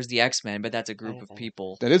too. Like there's the X-Men, but that's a group of Understand.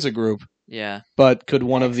 people. That is a group, Yeah. but could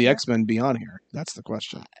one of the X-Men? X-Men be on here? That's the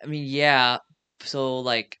question. I mean, yeah. So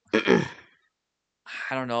like I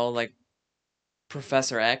don't know, like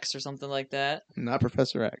Professor X or something like that. Not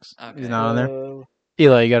Professor X. Okay. He's not on there. Uh,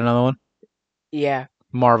 Eli, you got another one? yeah.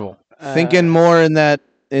 Marvel. Thinking more in that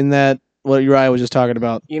what Uriah was just talking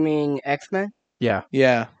about. You mean X-Men? Yeah.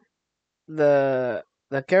 Yeah. The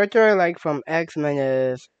character I like from X-Men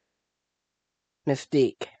is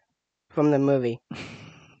Mystique from the movie.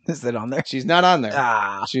 Is that on there? She's not on there.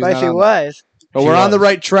 Ah. She's But not she on there. was. But She we're on the was.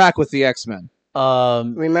 right track with the X-Men.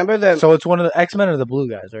 Remember the So it's one of the X-Men or the blue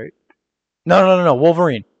guys, right? No.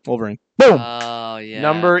 Wolverine. Wolverine. Boom. Oh yeah.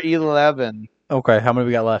 Number 11. Okay, how many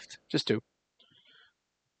we got left? Just 2.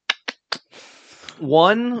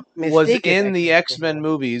 One was Mystique is in the actually X-Men superhero.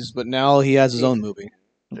 movies, but now he has his own movie.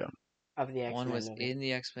 Of the X-Men One was movie. in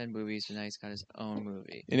the X-Men movies, and now he's got his own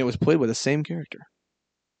movie. And it was played by the same character.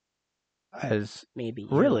 As Maybe.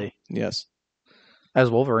 really Yes. as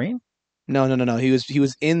Wolverine. No. He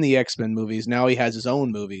was in the X-Men movies. Now he has his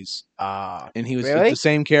own movies. And he was Really? the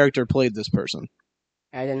same character played this person,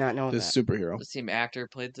 I did not know this that. superhero. The same actor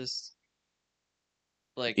played this.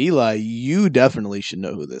 Like, Eli, you definitely should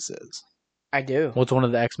know who this is. I do. What's one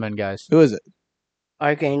of the X-Men guys? Who is it?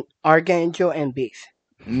 Archangel and Beast.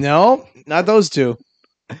 No, not those two.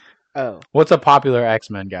 Oh. What's a popular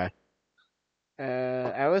X-Men guy?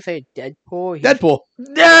 I would say Deadpool. He's Deadpool.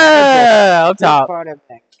 Yeah, up top. part of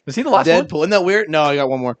that. Was he the last one? Deadpool. Isn't that weird? No, I got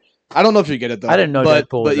one more. I don't know if you get it though. I didn't know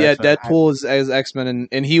Deadpool was But yeah, X-Men. Deadpool is as X-Men,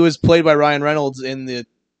 and he was played by Ryan Reynolds in the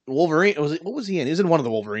Wolverine. What was he in? He was in one of the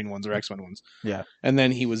Wolverine ones or X-Men ones. Yeah. And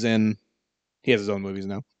then he was in. He has his own movies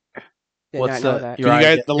now. Did What's not know the? that. you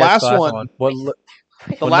guys- the guess last one- What?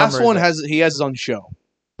 The What last number is one it? he has his own show.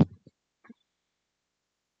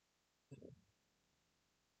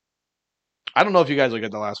 I don't know if you guys will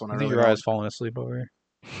get the last one. I I think really Uriah's don't. falling asleep over here.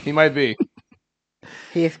 He might be.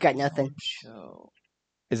 He's got nothing. show.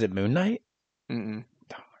 Is it Moon Knight? Mm-mm.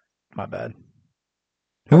 My bad.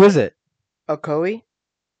 Who is it? Okoye?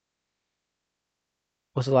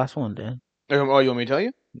 What's the last one, Dan? Oh, you want me to tell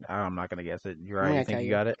you? I'm not gonna guess it. I'm Uriah, gonna you think tell you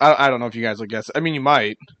you. got it? I don't know if you guys will guess. I mean, you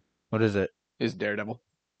might. What is it? Is Daredevil?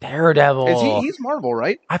 Daredevil. Is he's Marvel,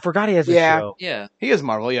 right? I forgot he has a Yeah. show. Yeah, He is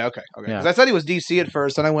Marvel. Yeah, okay. Yeah. Because I said he was DC at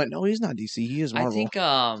first, and I went, no, he's not DC. He is Marvel.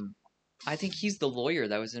 I think he's the lawyer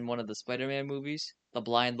that was in one of the Spider-Man movies, the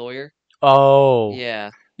blind lawyer. Oh.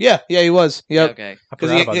 Yeah. Yeah, he was. Yeah. Yep. Okay. I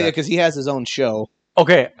forgot about that. Because he has his own show.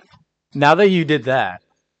 Okay, now that you did that,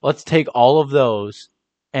 let's take all of those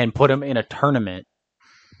and put them in a tournament,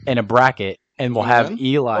 in a bracket, and we'll have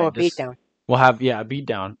Eli. Or beatdown. We'll have a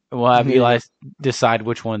beatdown, and we'll have Yeah. Eli decide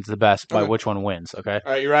which one's the best by Okay. which one wins. Okay.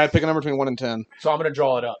 All right, Uriah, pick a number between 1 and 10. So I'm gonna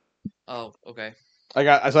draw it up. Oh, okay. I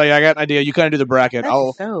got an idea. You kind of do the bracket.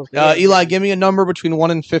 That's so Eli, give me a number between 1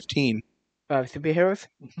 and 15. superheroes?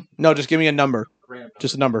 No, just give me a number.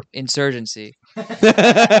 Just a number. Insurgency.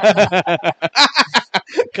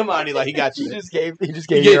 Come on, Eli. He got you. He just gave He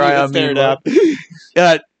gave Uriah you a the stare mean down.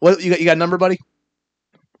 look. What you got a number, buddy?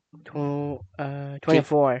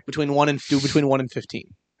 24. Between 1 and 15.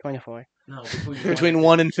 24. No, Between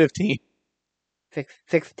 1 and 15.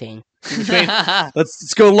 16. Between,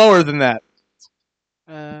 let's go lower than that.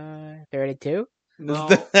 32? No.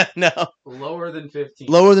 No. Lower than 15.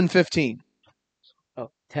 Lower than 15. Oh,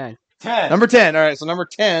 10. 10. Number 10. All right, so number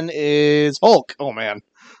 10 is Hulk. Oh, man.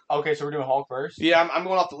 Okay, so we're doing Hulk first. Yeah, I'm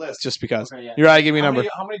going off the list just because. Okay, yeah. Uriah, give me a number.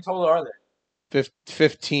 How many total are there?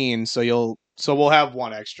 15, so we'll have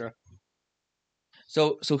one extra.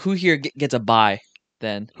 So who here gets a bye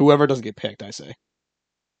then? Whoever doesn't get picked, I say.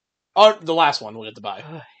 Oh, the last one will get the bye.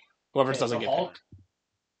 Whoever doesn't get picked.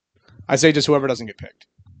 I say just whoever doesn't get picked.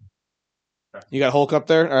 You got Hulk up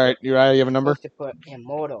there? All right, Uriah, you have a number? Supposed to put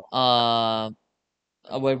Immortal.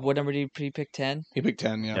 What number did he pick? 10? He picked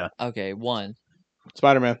 10, yeah. Okay, 1.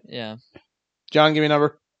 Spider-Man. Yeah. John, give me a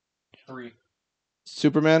number. 3.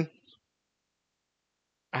 Superman.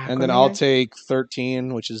 And then I'll Aquaman? take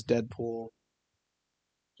 13, which is Deadpool.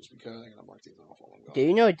 Just because I'm going to mark these off while I'm Do going.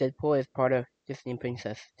 you know Deadpool is part of Disney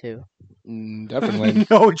Princess too? Definitely.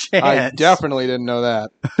 No chance. I definitely didn't know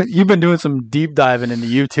that. You've been doing some deep diving into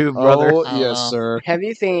YouTube, brother. Oh, I don't yes, know. sir. Have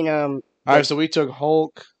you seen All right, so we took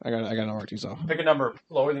Hulk. I got to mark these off. Pick a number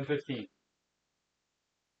lower than 15.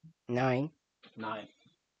 9? 9.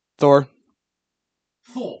 Thor.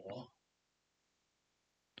 4. All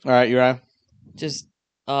right, Uriah. Just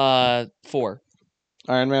 4.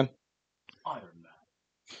 Iron Man. Iron Man.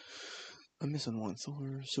 I'm missing one.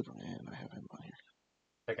 Thor, Superman. I have him on here.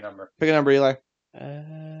 Pick a number. Pick a number, Eli.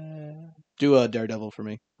 Uh, Do a Daredevil for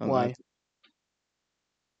me. on Why? that.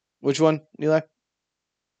 Which one, Eli?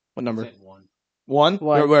 What number? Say 1. One?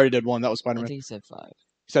 One. We already did one. That was I Spider-Man. think he said 5. You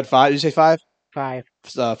said 5? Did you say 5? 5.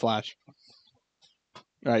 Flash.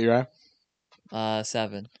 All right, Uriah.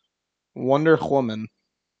 7. Wonder Woman.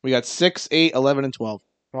 We got 6, 8, 11, and 12.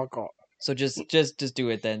 Fuck off. So just do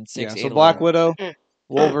it then. 6, Yeah, 8, so 11. Black Widow,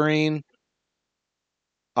 Wolverine,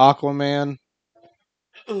 Aquaman,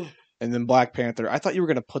 and then Black Panther. I thought you were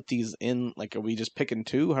gonna put these in. Like, are we just picking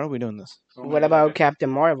 2? How are we doing this? What about Captain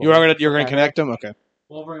Marvel? You're gonna Okay. connect them? Okay.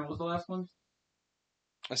 Wolverine was the last one?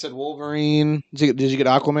 I said Wolverine. Did you get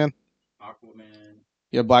Aquaman? Aquaman.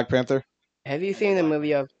 You have Black Panther. Have you seen the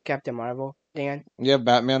movie of Captain Marvel, Dan? You have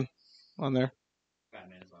Batman on there.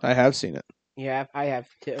 Batman's on. I have seen it. Yeah, I have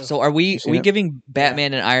too. So are we You seen it? giving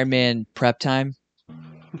Batman and Iron Man prep time?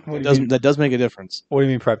 That does make a difference. What do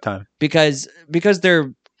you mean prep time? because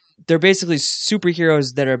they're basically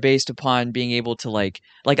superheroes that are based upon being able to like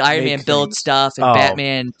Iron Make Man build things. stuff and Oh.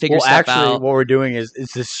 Batman figure Well, stuff actually, out. what we're doing is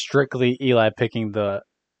this strictly Eli picking the.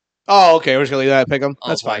 Oh, okay. We're just gonna leave that. Pick them. Oh,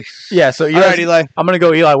 That's boy. fine. Yeah, so All right, Eli. I'm gonna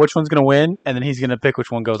go Eli. Which one's gonna win, and then he's gonna pick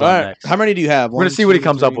which one goes All on right. next. How many do you have? We're gonna see what he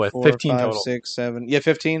comes up with. 15 5, total. 6, 7. Yeah,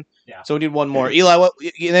 15. Yeah. So we need one more. Eli, what?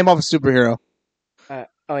 You name off a superhero.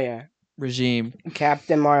 Oh yeah, Regime.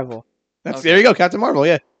 Captain Marvel. There you go, Captain Marvel.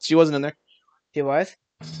 Yeah, she wasn't in there. She was.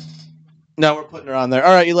 No, we're putting her on there.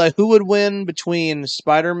 All right, Eli. Who would win between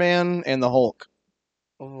Spider-Man and the Hulk?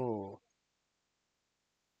 Oh.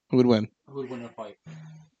 Who would win? Who would win a fight?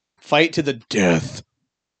 Fight to the death.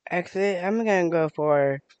 Actually, I'm gonna go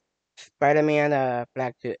for Spider-Man,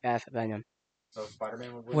 Black Suit as Venom. So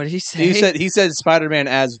Spider-Man would win. What did he say? He said Spider-Man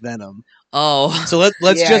as Venom. Oh, So let's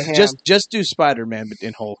Yeah, just do Spider-Man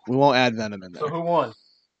in Hulk. We won't add Venom in there. So who won?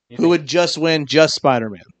 Who would just win? Just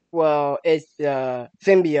Spider-Man. Well, it's the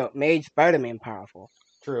symbiote made Spider-Man powerful.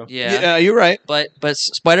 True. yeah. You're right. But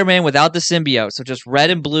Spider-Man without the symbiote, so just red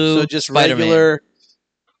and blue. So just Spider-Man. regular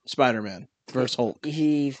Spider-Man versus Hulk.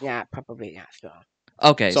 He's probably not strong.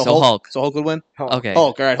 Okay, so Hulk. Hulk. So Hulk would win. Hulk. Okay,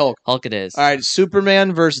 Hulk. All right, Hulk. Hulk it is. All right,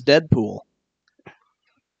 Superman versus Deadpool.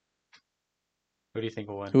 Who do you think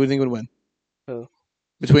will win? Who would you think would win? Who?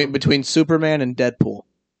 Between Superman and Deadpool.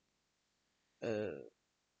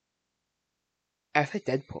 I said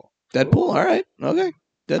Deadpool. Deadpool. All right. Okay.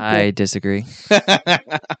 Deadpool. I disagree.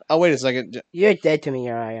 Oh, wait a second. You're dead to me,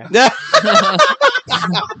 Uriah.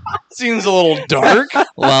 Seems a little dark.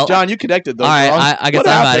 Well, John, you connected those. all right, wrong. I guess What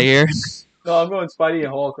I'm out of happened? here. No, I'm going Spidey and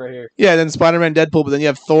Hulk right here. Yeah, then Spider-Man, Deadpool, but then you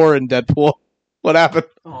have Thor and Deadpool. What happened?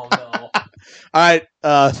 Oh no. All right,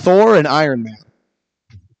 Thor and Iron Man.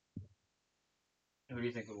 Who do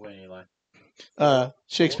you think would win, Eli?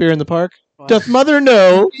 Shakespeare in the Park. What? Doth mother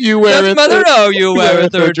know you wear Does mother know you wear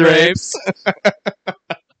her drapes?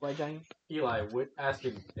 What, Johnny? Eli, ask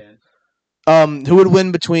him, Dan. Who would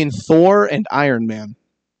win between Thor and Iron Man?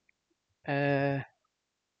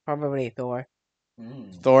 Probably Thor.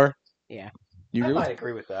 Thor. Yeah. You I agree? might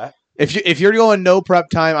agree with that. If you're going no prep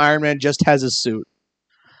time, Iron Man just has his suit.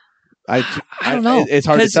 I don't know. It's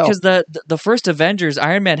hard to tell. Because the first Avengers,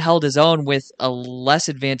 Iron Man held his own with a less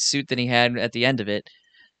advanced suit than he had at the end of it. They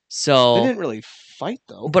So, didn't really fight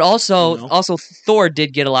though. but also You know? also Thor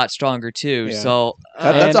did get a lot stronger too. Yeah. So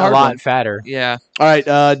That's And a hard lot one. fatter. yeah, All right,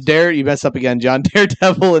 you messed up again, John.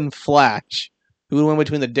 Daredevil and Flash. Who would win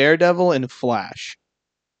between the Daredevil and Flash?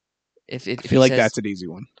 if I he feel like says- that's an easy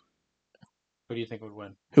one. Who do you think would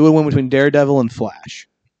win? Who would win between Daredevil and Flash?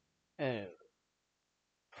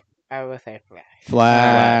 I would say Flash.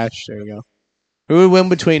 Flash. There you go. Who would win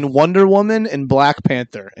between Wonder Woman and Black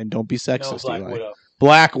Panther? And don't be sexist, Black Eli. Widow.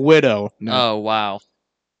 Black Widow. No, Oh wow,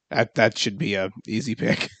 that should be a easy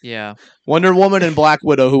pick. yeah. Wonder Woman and Black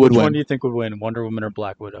Widow. Who would Which one win? do you think would win, Wonder Woman or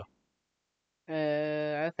Black Widow?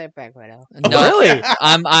 I would say Black Widow. No, really?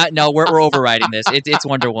 No, we're overriding this. It's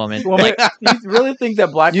Wonder Woman. Well, you really think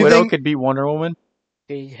that Black You Widow think- could beat Wonder Woman?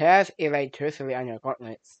 She has electricity on her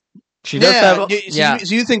gauntlets. She does have.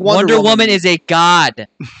 So you think Wonder Woman is a god,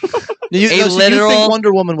 you a think literal-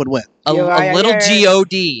 Wonder Woman would win? a Uriah, little you're-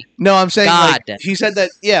 god. No, I'm saying like, God. he said that.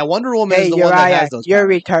 Yeah, Wonder Woman Hey, is the one that Uriah, has those. you're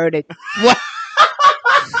powers. retarded.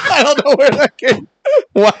 I don't know where that came.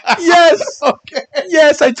 Wow. Yes. Okay.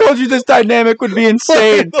 Yes, I told you this dynamic would be What in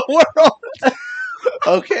insane. the world?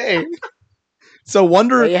 Okay. So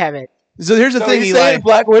There you have it. So here's the So thing, he's Eli. saying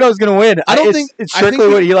Black Widow's going to win. I don't It's- think- it's I think strictly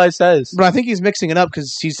he- what Eli says. But I think he's mixing it up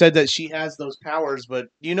because he said that she has those powers, but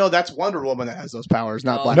that's Wonder Woman that has those powers,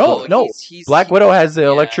 not Black No, Widow. no. He's- Black Widow has the yeah.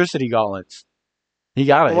 electricity gauntlets. He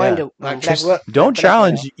got it. Wonder- Yeah. Black Just- Widow- Don't Black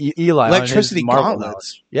challenge Widow. Eli. on his Electricity Marvel gauntlets.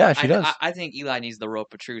 knowledge. Yeah, she does. I think Eli needs the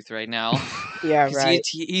rope of truth right now. Yeah, 'Cause right.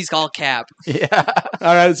 he's all cap. yeah.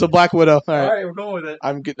 All right, so Black Widow. All All right, right, we're going with it.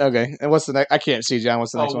 I'm good. Okay, and what's the next? I can't see, John.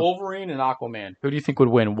 What's the next one? Wolverine and Aquaman. Who do you think would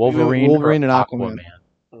win? Wolverine, Wolverine or and Aquaman.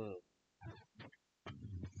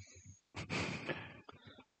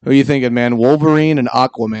 Who are you thinking, man? Wolverine and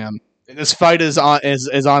Aquaman. And this fight is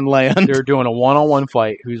on land. They're doing a one-on-one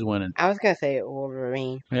fight. Who's winning? I was gonna say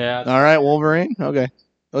Wolverine. Yeah. All right, Wolverine. Okay,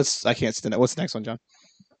 I can't stand it. What's the next one, John?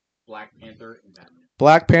 Black Panther and Batman.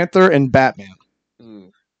 Black Panther and Batman.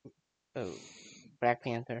 Ooh. Oh, Black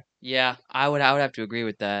Panther. Yeah, I would have to agree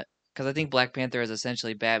with that because I think Black Panther is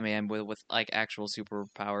essentially Batman with like actual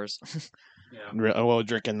superpowers. Well,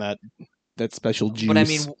 drinking that special juice. But I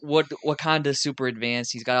mean, Wakanda's super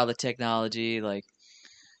advanced. He's got all the technology. Like,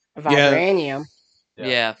 Vibranium.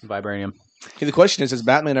 yeah. Vibranium. Hey, the question is, has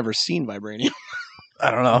Batman ever seen vibranium?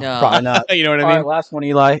 I don't know. No. Probably not. You know what I All mean? right, last one,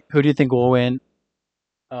 Eli. Who do you think will win?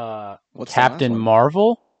 What's the Captain last one?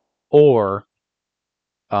 Marvel or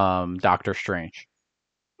Doctor Strange.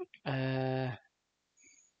 Uh,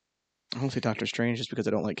 I don't say Doctor Strange just because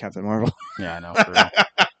I don't like Captain Marvel. Yeah, I know. For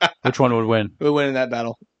real. Which one would win? Who would win in that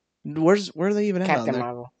battle? Where are they even at on Captain there?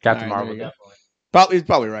 Marvel. Captain All right, Marvel, there you go. definitely. He's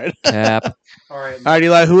probably right. Cap. All right. All right,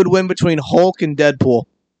 Eli. Who would win between Hulk and Deadpool?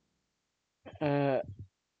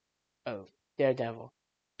 Daredevil.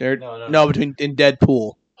 No. Between in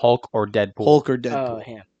Deadpool, Hulk or Deadpool. Hulk or Oh, Deadpool.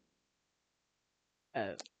 him.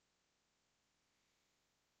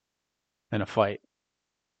 In a fight.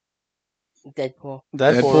 Deadpool.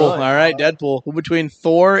 Deadpool. really? All right, Deadpool. Who between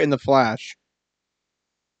Thor and the Flash?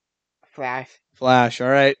 Flash. Flash. All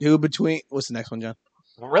right. Who between? What's the next one, John?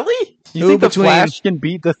 Really? You Who think the between- Flash can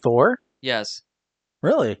beat the Thor? Yes.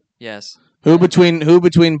 Really? Yes. Who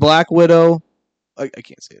between Black Widow? I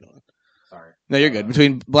can't say it on. Sorry. No, you're good.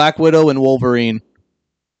 Between Black Widow and Wolverine.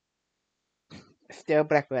 Still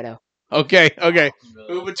Black Widow. Okay.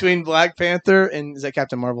 Who between Black Panther and is that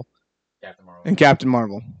Captain Marvel? Captain Marvel. And Captain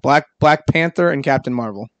Marvel. Black Panther and Captain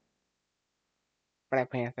Marvel.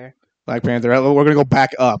 Black Panther. Black Panther. We're gonna go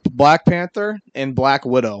back up. Black Panther and Black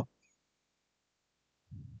Widow.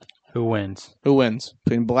 Who wins? Who wins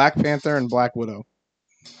between Black Panther and Black Widow?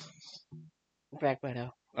 Black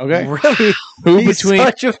Widow. Okay. Really? Who He's between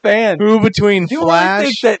such a fan. Who between Do you Flash?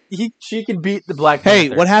 really think that she can beat the Black Hey,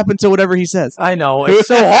 Panther? what happened to whatever he says? I know. It's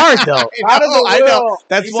so hard, though. I know.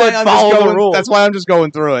 That's He why said I'm follow just the going. rules. That's why I'm just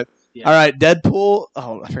going through it. Yeah. All right, Deadpool.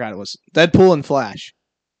 Oh, I forgot it was Deadpool and Flash.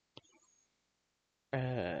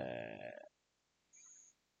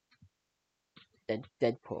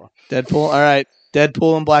 Deadpool. Deadpool. All right,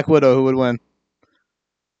 Deadpool and Black Widow. Who would win?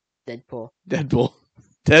 Deadpool. Deadpool.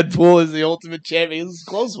 Deadpool is the ultimate champion. This is a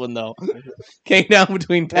close one though. Came down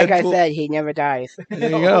between Deadpool. Like I said, he never dies.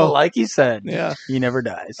 There you go. Like he said. Yeah. He never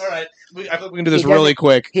dies. All right. I think we can do this He really doesn't-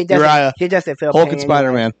 quick. He doesn't. Uriah, He doesn't feel Hulk pain and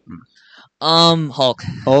Spider Man. Hulk.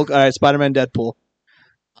 Hulk. All right, Spider Man, Deadpool,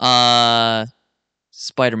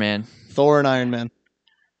 Spider-Man. Thor, and Iron Man.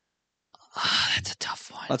 That's a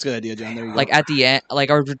tough one. That's a good idea, John. There you go. Like at the end, like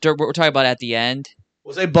we're talking about at the end,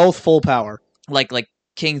 we'll say both full power. like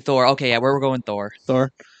King Thor. Okay, yeah, we're going Thor,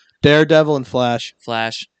 Thor, Daredevil, and Flash.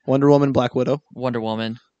 Flash, Wonder Woman, Black Widow. Wonder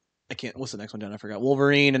Woman. I can't. What's the next one, John? I forgot.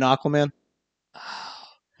 Wolverine and Aquaman.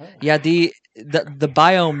 Yeah, the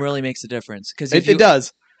biome really makes a difference because It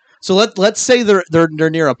does. So let's say they're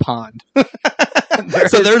near a pond.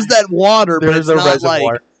 So there's that water, but it's There's a not reservoir.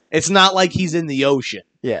 like it's not like he's in the ocean.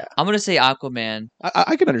 Yeah. I'm gonna say Aquaman.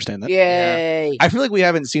 I can understand that. Yay! I feel like we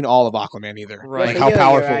haven't seen all of Aquaman either. Right. Like Yes, how you do,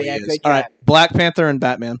 powerful Uriah. he is. Good All right, job. Black Panther and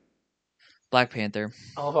Batman. Black Panther.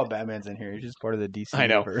 I love how Batman's in here. He's just part of the DC. I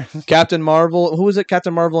know. universe. Captain Marvel. Who was it?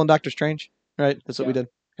 Captain Marvel and Doctor Strange. Right. That's what we did.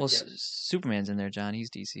 Well, Yeah. Superman's in there, John.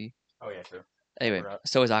 He's DC. Oh, yeah, true. Anyway, Right.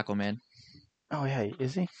 so is Aquaman. Oh, yeah.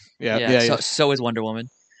 Is he? Yeah. So is Wonder Woman.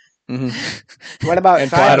 Mm-hmm. What about And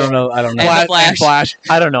Flash? I don't know. I don't know. And Flash. Flash.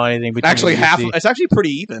 I don't know anything. Between Actually, the half. DC. It's actually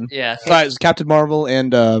pretty even. Yeah. So it's Captain Marvel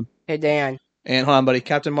and Hey Dan. hold on, buddy.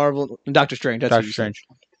 Captain Marvel and Doctor Strange. That's what Doctor you said. Strange.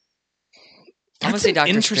 I'm gonna That's say an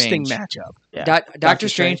Doctor interesting Strange. matchup. Yeah. Doctor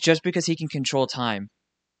Strange. Strange, just because he can control time.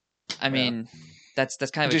 I mean, that's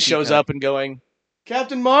kind of He a just cheat shows code. up and going,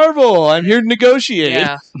 Captain Marvel, I'm here to negotiate.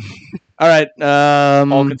 Yeah. All right.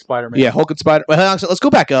 Hulk and Spider-Man. Yeah, Hulk and Spider. Well, hang on, so let's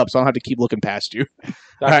go back up, so I don't have to keep looking past you.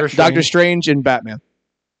 Doctor Strange and Batman.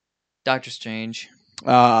 Doctor Strange.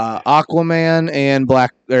 Aquaman and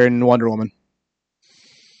Wonder Woman.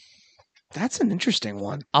 That's an interesting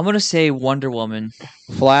one. I'm gonna say Wonder Woman.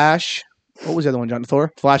 Flash. What was the other one, John?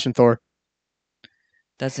 Thor. Flash and Thor.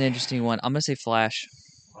 That's an interesting one. I'm gonna say Flash.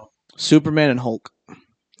 Superman and Hulk.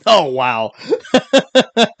 Oh wow.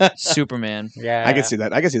 Superman. Yeah. I can see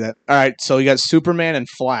that. All right, so you got Superman and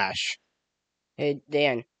Flash. Hey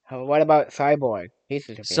Dan. What about Cyborg? He's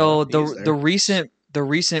a superhero. So He's there. the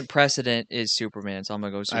recent precedent is Superman. So I'm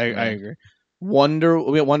gonna go I Superman. agree.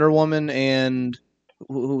 We got Wonder Woman and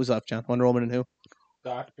who was up, John? Wonder Woman and who?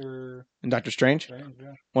 Doctor And Doctor Strange. Strange.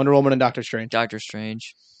 Yeah. Wonder Woman and Doctor Strange. Doctor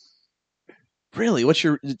Strange. Really? What's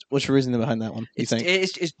your reasoning behind that one? You think?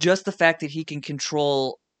 It's just the fact that he can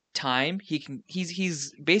control time.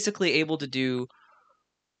 He's basically able to do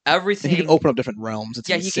everything. He can open up different realms. It's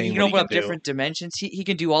yeah, he insane can what open up do. different dimensions. He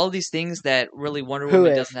can do all of these things that really Wonder Who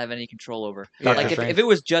Woman is? doesn't have any control over. Yeah. Like Strange. if it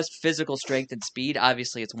was just physical strength and speed,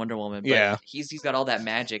 obviously it's Wonder Woman. But Yeah. he's got all that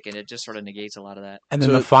magic, and it just sort of negates a lot of that. And then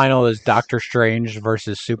So- the final is Doctor Strange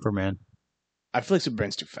versus Superman. I feel like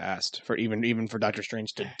Superman's too fast for even for Doctor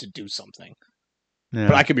Strange to do something. Yeah.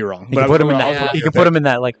 But I could be wrong. You But can put him in that- that. You can put him in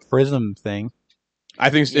that like prism thing. I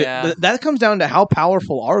think Yeah. that comes down to how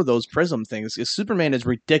powerful are those prism things. Because Superman is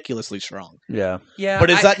ridiculously strong. Yeah. Yeah, But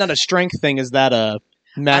is that not a strength thing? Is that a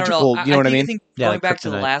magical? I don't know. You know what I think, mean? I think Yeah, going like back to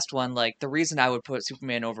the kryptonite. last one, like the reason I would put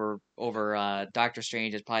Superman over Doctor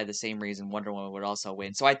Strange is probably the same reason Wonder Woman would also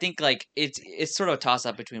win. So I think like it's sort of a toss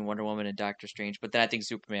up between Wonder Woman and Doctor Strange, but then I think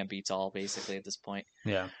Superman beats all basically at this point.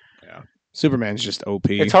 Yeah. Superman's just OP.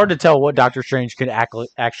 It's hard to tell what Doctor Strange could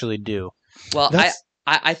actually do. Well, That's-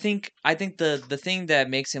 I think the thing that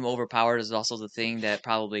makes him overpowered is also the thing that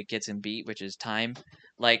probably gets him beat, which is time.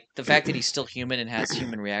 Like the fact that he's still human and has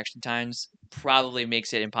human reaction times probably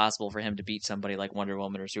makes it impossible for him to beat somebody like Wonder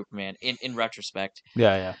Woman or Superman. In retrospect,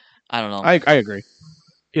 Yeah. I don't know. I agree.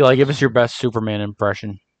 Eli, give us your best Superman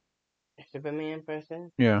impression. Superman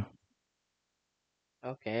person? Yeah.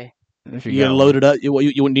 Okay. If You gonna got load one. it up?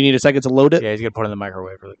 You need a second to load it? Yeah, he's gonna put it in the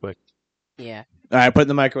microwave really quick. Yeah. All right, put it in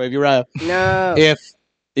the microwave. Uriah. No. If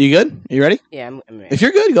are you good? Are you ready? Yeah, I'm ready. If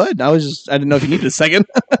you're good, go ahead. I didn't know if you needed a second.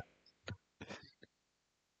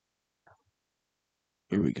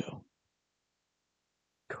 Here we go.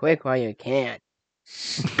 Quick while you can.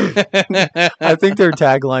 I think they're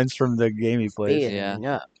taglines from the game he plays. Speed Yeah. it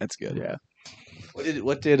up. That's good. Yeah.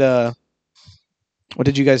 What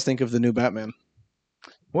did you guys think of the new Batman?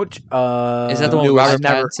 Which Is that the one Newest- with Robert I've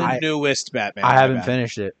never- Pattinson? Newest Batman. I my haven't bad.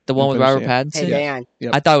 finished it. The one with Finish Robert it. Pattinson? Hey, Dan.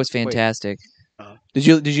 Yep. I thought it was fantastic. Did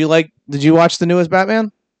you watch the newest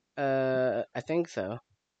Batman? I think so.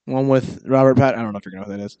 One with Robert Pattinson. I don't know if you know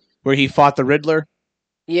who that is. Where he fought the Riddler.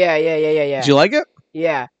 Yeah. Did you like it?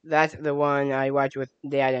 Yeah, that's the one I watched with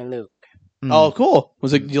Dad and Luke. Oh, cool.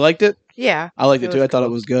 You liked it? Yeah. I liked it It too. was I thought it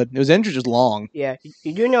cool. was good. It was just long. Yeah.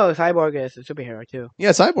 You do know Cyborg is a superhero too.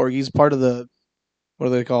 Yeah, Cyborg. He's part of the what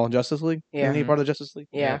do they call it? Justice League? Yeah. Isn't he part of the Justice League?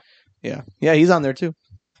 Yeah. Yeah. He's on there too.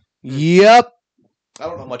 Yep. I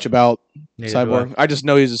don't know much about Neither do I. Cyborg. I just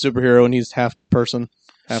know he's a superhero and he's half person.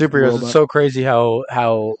 Half Superheroes. robot. It's so crazy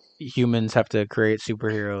how humans have to create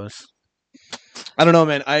superheroes. I don't know,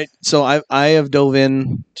 man. I have dove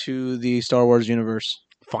in to the Star Wars universe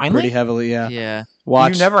pretty Finally, heavily. Yeah. Yeah.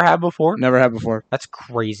 Watch. you never have before. Never have before. That's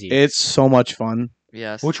crazy. It's so much fun.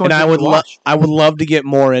 Yes. Which one And did you watch? I would love to get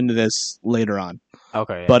more into this later on.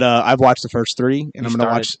 Okay, yeah. But I've watched the first 3 and You I'm going to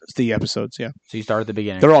started- watch the episodes, yeah. so you start at the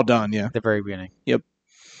beginning. They're all done, yeah. the very beginning.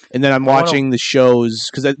 And then I'm I wanna- watching the shows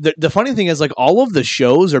cuz the funny thing is like all of the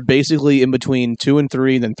shows are basically in between 2 and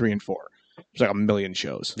 3 then 3 and 4. There's like a million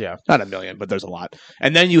shows. Yeah. Not a million, but there's a lot.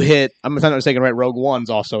 And then you hit I'm not mistaken, right? Rogue One's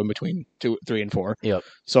also in between 2, 3 and 4. Yep.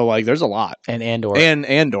 So like there's a lot. And Andor. And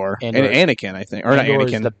Andor. Andor. And Anakin, I think. Or not Andor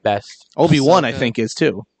is Anakin. the best. Obi-Wan, So I good. think, is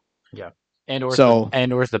too.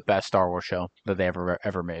 Andor is the best Star Wars show that they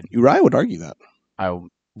ever made. Uriah would argue that.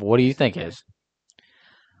 What do you think is?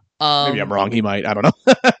 Maybe I'm wrong. He might. I don't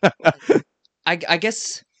know. I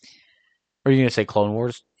guess. Are you gonna say Clone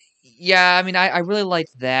Wars? Yeah. I mean, I really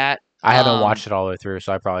liked that. I haven't Um, watched it all the way through,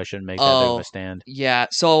 so I probably shouldn't make that big of Oh. a stand. Yeah.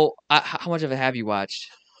 So, how much of it have you watched?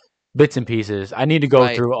 Bits and pieces. I need to go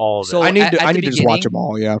Right. through all of So- it. I need at to the just watch beginning- them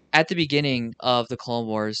all. Yeah. At the beginning of the Clone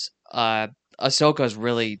Wars, Ahsoka's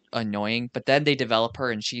really annoying, but then they develop her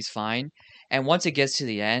and she's fine. And once it gets to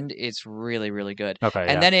the end, it's really, really good. Okay,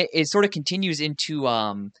 And then it sort of continues into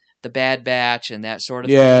the Bad Batch and that sort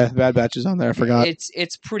of Yeah. thing. Bad Batch is on there. I forgot.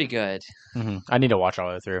 It's pretty good. I need to watch all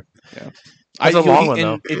the way through. I, It's a long one,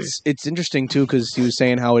 and it's interesting too because he was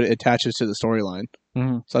saying how it attaches to the storyline.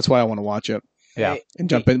 Mhm. So that's why I want to watch it Yeah. Hey, and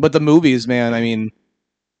jump in. But the movies, man, I mean,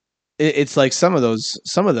 it's like some of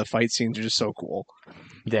the fight scenes are just so cool.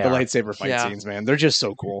 They The are. lightsaber fight Yeah. scenes, man, they're just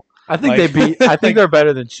so cool. I think like- I think they're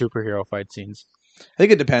better than superhero fight scenes. I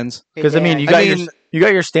think it depends. hey, Because I mean, Dad. you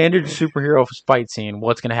got your standard superhero fight scene.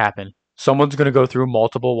 What's gonna happen? Someone's gonna go through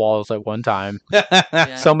multiple walls at one time.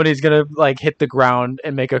 Yeah. Somebody's gonna like hit the ground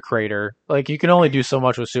and make a crater. Like you can only do so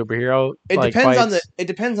much with superhero. It like, depends on fights. it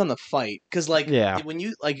depends on the fight because like Yeah. when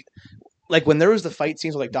you like when there was the fight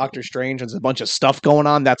scenes with like Doctor Strange and there's a bunch of stuff going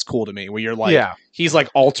on, that's cool to me. Where you're like, yeah, he's like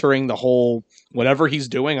altering the whole whatever he's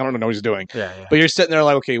doing. I don't know what he's doing, yeah. but you're sitting there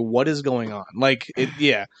like, okay, what is going on? Like,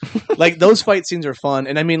 yeah, like those fight scenes are fun.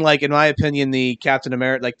 And I mean, like in my opinion, the Captain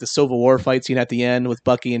America, like the Civil War fight scene at the end with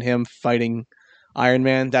Bucky and him fighting Iron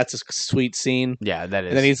Man, that's a sweet scene. Yeah, that is.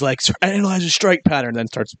 And then he's like, analyze a strike pattern, and then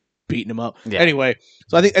starts beating him up. Yeah. Anyway,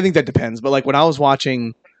 so I think that depends. But like when I was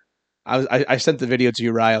watching, I sent the video to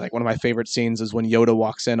Uriah. Like one of my favorite scenes is when Yoda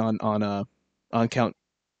walks in on Count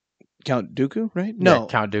Dooku, right? Yeah, No,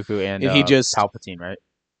 Count Dooku and And he just- Palpatine, right?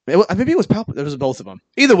 Maybe it was Palpatine. It was both of them.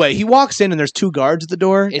 Either way, he walks in and there's two guards at the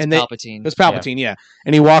door. It's and Palpatine. It was Palpatine, yeah.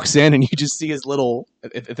 And he walks in and you just see his little,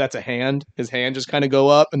 if that's a hand, his hand just kind of go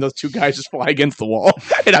up and those two guys just fly against the wall.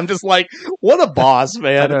 And I'm just like, what a boss,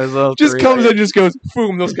 man. Just comes in and just goes,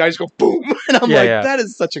 boom. Those guys go, boom. And I'm that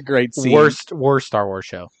is such a great scene. Worst Star Wars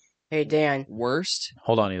show. Hey, Dan. Worst?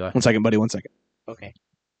 Hold on, Eli. 1 second, buddy. 1 second. Okay.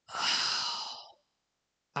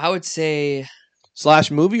 I would say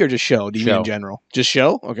 / movie or just show? Do you mean Show. in general? Just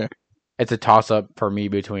show? Okay. It's a toss-up for me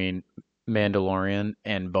between Mandalorian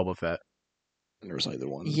and Boba Fett. I never saw either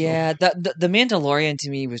one. yeah. The Mandalorian to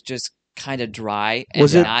me was just kind of dry and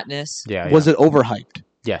Was it- monotonous. Yeah. Was it overhyped?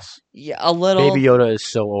 Yes. Yeah, a little. Baby Yoda is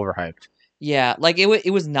so overhyped. Yeah, like it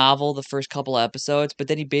was novel the first couple of episodes, but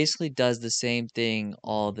then he basically does the same thing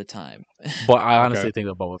all the time. But I honestly think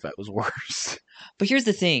that Boba Fett was worse. But here's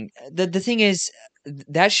the thing. The thing is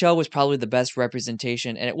that show was probably the best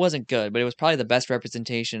representation, and it wasn't good, but it was probably the best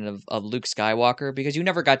representation of Luke Skywalker because you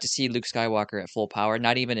never got to see Luke Skywalker at full power,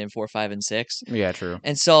 not even in 4, 5, and 6. Yeah, true.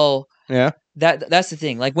 And so Yeah. that's the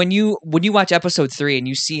thing. Like when you watch episode 3 and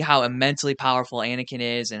you see how immensely powerful Anakin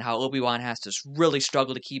is and how Obi-Wan has to really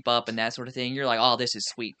struggle to keep up and that sort of thing, you're like, oh, this is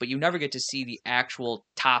sweet. But you never get to see the actual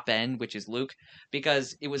top end, which is Luke,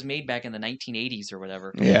 because it was made back in the 1980s or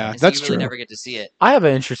whatever. Yeah, And so that's you really true. never get to see it. I have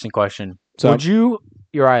an interesting question. So- Would you,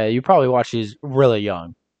 Uriah, you probably watched these really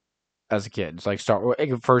young as a kid. It's like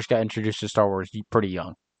you first got introduced to Star Wars pretty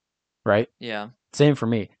young, right? Yeah. Same for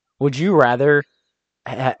me. Would you rather,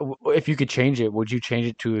 if you could change it, would you change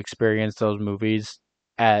it to experience those movies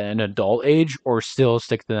at an adult age or still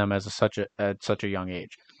stick to them at such a young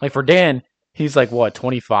age? Like for Dan, he's like what,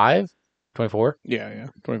 25? 24? Yeah.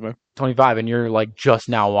 25. 25, and you're like just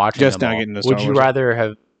now watching Just them now all. getting to Would Star you Wars. rather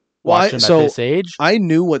have Well, watched them so- at this age? I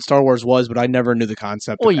knew what Star Wars was, but I never knew the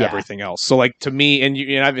concept of Well, yeah. everything else. So, like, to me,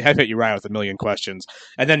 and I've hit Uriah with a million questions.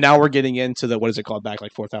 And then now we're getting into what is it called back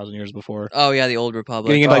like 4,000 years before? Oh yeah, the Old Republic.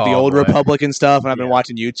 Getting into like the Oh, old boy. Republic and stuff. And I've been Yeah.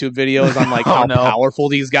 watching YouTube videos on like Oh, how no. powerful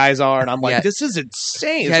these guys are. And I'm like, Yeah. this is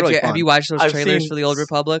insane. It's have, really you, fun. have you watched those I've trailers seen for the Old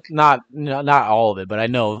Republic? Not all of it, but I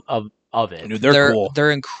know of it. Dude, they're cool.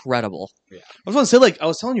 They're incredible. I was going to say, like, I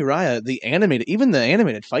was telling Uriah, even the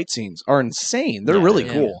animated fight scenes are insane. They're Yeah, really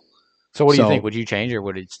yeah. cool. So what do you So- think? Would you change or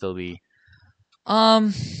would it still be?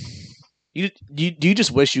 Do you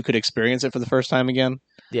just wish you could experience it for the first time again?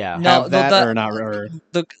 Yeah. No, Have that the- or not? Or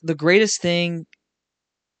the greatest thing,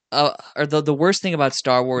 or the worst thing about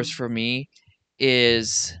Star Wars for me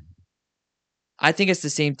is, I think it's the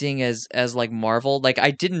same thing as like Marvel. Like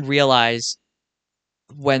I didn't realize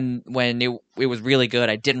when it was really good.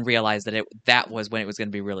 I didn't realize that was when it was going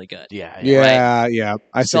to be really good. Yeah. yeah.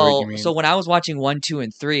 I see what you mean. So when I was watching 1, 2,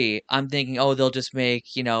 and 3, I'm thinking, oh, they'll just make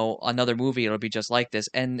another movie. It'll be just like this,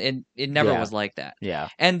 and it never Yeah. was like that. Yeah.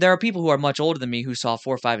 And there are people who are much older than me who saw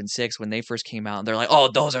 4, 5, and 6 when they first came out, and they're like, "Oh,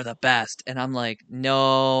 those are the best." And I'm like,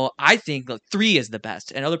 "No, I think 3 is the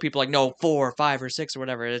best." And other people are like, "No, 4, 5, or 6 or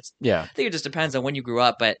whatever." I think it just depends on when you grew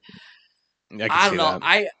up. But I can I see don't know.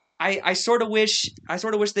 that. I sort of wish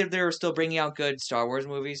they were still bringing out good Star Wars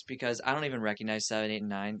movies because I don't even recognize 7, 8, and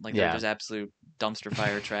 9. Like they're Yeah. just absolute dumpster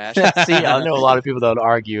fire trash. See, I know a lot of people that would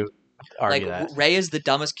argue Like that. Rey is the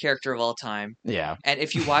dumbest character of all time. Yeah. And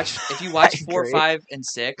if you watch I 4, agree. 5, and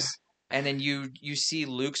 6, and then you see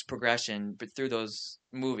Luke's progression through those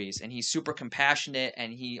movies, and he's super compassionate,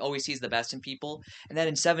 and he always sees the best in people. And then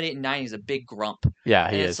in 7, 8, and 9, he's a big grump. Yeah,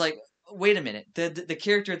 And he it's is. like, wait a minute, the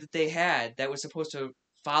character that they had that was supposed to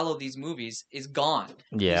follow these movies is gone.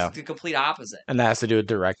 Yeah. He's the complete opposite. And that has to do with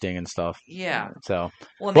directing and stuff. Yeah. So,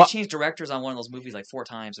 Well, and Well- they changed directors on one of those movies like 4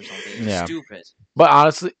 times or something. It's Yeah. stupid. but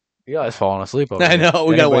honestly, you guys falling asleep over I here. know,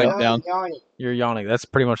 we gotta Anybody- wind down. You're yawning. That's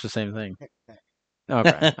pretty much the same thing. Okay. All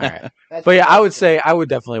right. That's But yeah, I would say I would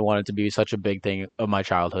definitely want it to be such a big thing of my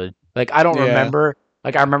childhood. Like I don't Yeah. remember,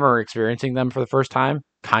 like I remember experiencing them for the first time,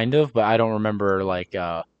 kind of, but I don't remember like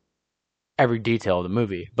every detail of the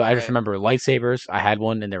movie. But I just Right. remember lightsabers. I had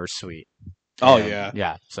one and they were sweet. Oh, And, yeah.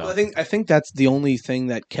 yeah. So Well, I think that's the only thing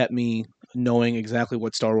that kept me knowing exactly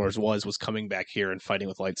what Star Wars was coming back here and fighting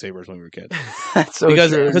with lightsabers when we were kids. that's so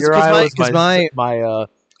Because- true. because Uriah my- was 'cause my-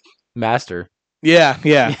 master. Yeah.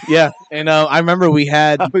 And I remember we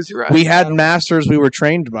had was masters we were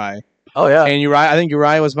trained by, Oh yeah. and I think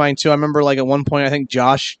Uriah was mine too. I remember like at one point I think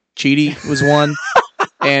Josh Cheedy was one,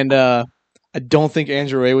 and I don't think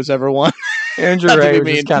Andrew Ray was ever one, Andrew not to Ray be was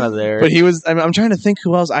just mean, kind of there. but he was. I'm trying to think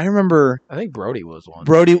who else. I remember I think Brody was one.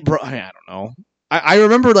 Brody. I don't know. I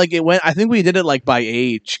remember like it went. I think we did it like by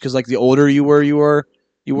age because like the older you were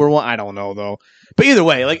one. I don't know though. But either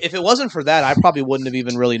way, like if it wasn't for that, I probably wouldn't have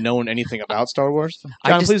even really known anything about Star Wars. I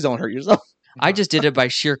John, just- please don't hurt yourself. I just did it by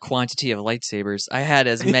sheer quantity of lightsabers. I had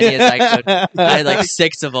as many as I could. I had like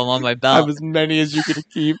 6 of them on my Have belt. as many as you could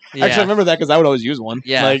keep. Yeah. Actually, I remember that because I would always use one.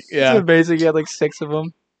 Yeah. Like, yeah. It's amazing. You had like 6 of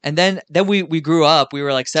them. And then we grew up. We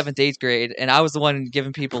were like 7th, 8th grade, and I was the one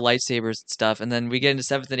giving people lightsabers and stuff. And then we get into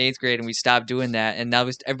 7th and 8th grade, and we stopped doing that. And now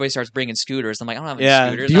everybody starts bringing scooters. I'm like, I don't have any Yeah.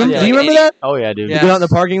 scooters. Do you, I'm do like you remember 80. that? Oh yeah, dude. You Yeah. go out in the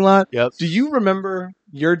parking lot? Yep. Do you remember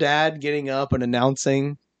your dad getting up and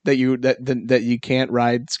announcing that you can't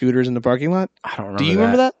ride scooters in the parking lot? I don't remember. Do you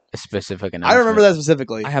remember that? A specific I announcement. remember that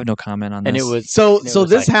specifically. I have no comment on this. And it was So and it so was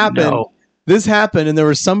this like, happened. no. This happened, and there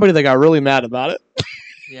was somebody that got really mad about it.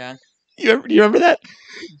 Yeah. You remember that?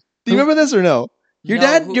 Do you remember this or no? Your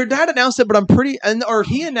No, dad announced it, but I'm pretty or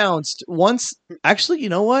he announced once. Actually, you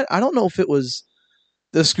know what? I don't know if it was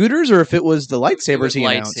the scooters or if it was the lightsabers It was he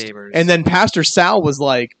announced. lightsabers. And then Pastor Sal was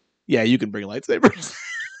like, "Yeah, you can bring lightsabers."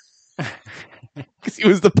 Because he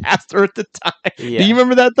was the pastor at the time. Yeah. Do you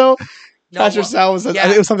remember that though? No, Pastor well, Sal was. yeah.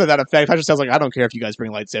 It was something to that effect. Pastor Sal's like, "I don't care if you guys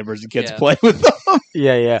bring lightsabers. The kids Yeah. play with them."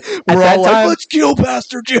 Yeah, yeah. We're that all like, time- "Let's kill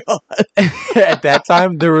Pastor John." At that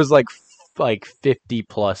time, there was like 50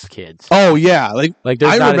 plus kids. Oh yeah, like Like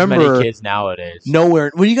there's I not as remember- many kids nowadays.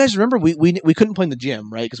 nowhere. Well, you guys remember we couldn't play in the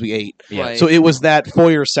gym, right? Because we ate. Yeah. Right. So it was that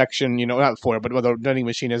foyer section, not foyer, but where the vending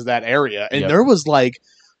machine is that area. And Yep.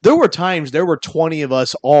 there were times there were 20 of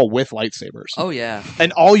us all with lightsabers. Oh yeah.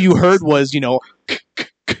 And all you heard was,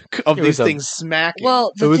 of It these was a- things smacking. Well,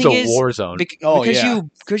 It the was a thing is, war zone. Oh, because yeah.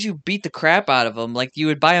 you beat the crap out of them. Like you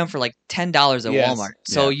would buy them for like $10 at Yes. Walmart,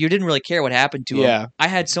 so you didn't really care what happened to them. Yeah. I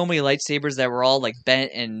had so many lightsabers that were all like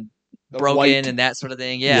bent and The broken white- and that sort of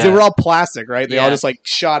thing. 'Cause Yeah. They were all plastic, right? They all Yeah. just like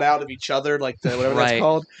shot out of each other, like whatever that's Right.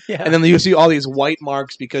 called. Yeah. And then you see all these white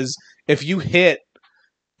marks because if you hit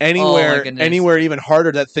Oh, my anywhere goodness. anywhere even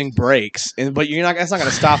harder, that thing breaks. But that's not going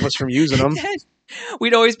to stop us from using them.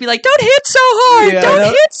 We'd always be like, "Don't hit so hard! Yeah, I Don't know.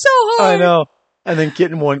 hit so hard!" I know. And then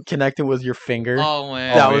getting one connecting with your finger. Oh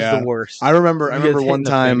man. that Oh, was yeah. the worst. I remember You guys hitting one the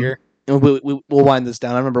time. finger? We'll wind this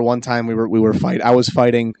down. I remember one time we were fighting. I was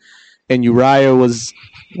fighting, and Uriah was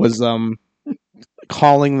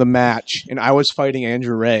calling the match, and I was fighting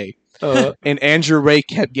Andrew Ray, and Andrew Ray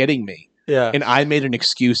kept getting me, Yeah. and I made an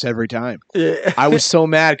excuse every time. Yeah. I was so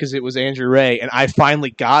mad because it was Andrew Ray, and I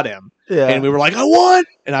finally got him, Yeah. and we were like, "I won,"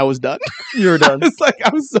 and I was done. You're done. It's like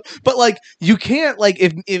but like you can't like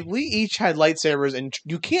if we each had lightsabers and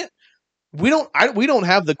you can't. We don't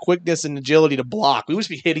have the quickness and agility to block. We would just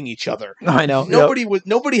be hitting each other. I know.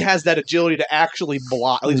 Nobody has that agility to actually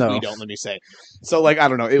block. At least No. we don't. Let me say. So like I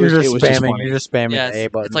don't know. It You're was just it was just spamming. funny. You're just spamming Yeah, the A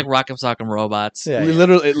button. it's like Rock'em Sock'em Robots. yeah, yeah.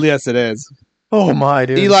 Literally, yes, it is. Oh my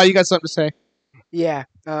dude. Eli, you got something to say? Yeah.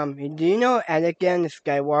 Do you know Anakin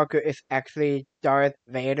Skywalker is actually Darth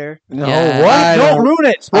Vader? No, Yeah. what? I Don't don't- ruin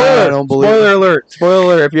it. I Spoiler. don't believe Spoiler alert. Spoiler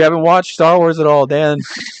alert. If you haven't watched Star Wars at all, Dan,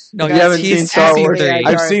 No, If you haven't he's seen Star actually Wars, a I've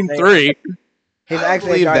Darth seen Vader. 3. He's I don't actually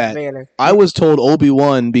believe Darth that. Vader. I was told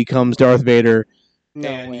Obi-Wan becomes Darth Vader No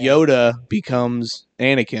and way. Yoda becomes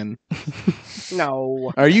Anakin.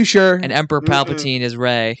 No. Are you sure? And Emperor Mm-mm. Palpatine is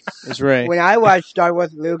Rey. That's right. When I watched Star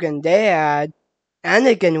Wars Luke and Dad,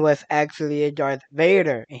 Anakin was actually a Darth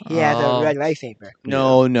Vader. He has Oh. a red lightsaber.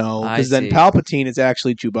 No, I because then see. Palpatine is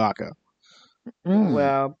actually Chewbacca.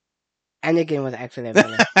 Well, Anakin was actually a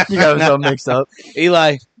villain. you got us all mixed up.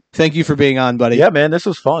 Eli, thank you for being on, buddy. Yeah, man, this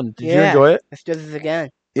was fun. Did you Yeah. enjoy it? Let's do this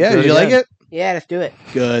again. Yeah, Do it did you like again. it? Yeah, let's do it.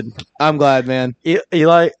 Good. I'm glad, man.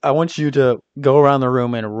 Eli, I want you to go around the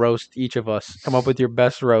room and roast each of us. Come up with your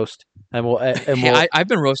best roast, and we'll. Hey, I've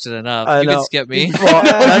been roasted enough. I You know. can skip me. Well,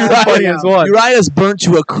 that's the funniest one. Uriah's burnt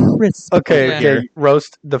to a crisp. Okay, Yeah. okay.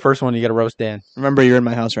 Roast the first one. You got to roast Dan. Remember, you're in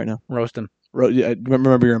my house right now. Roast him.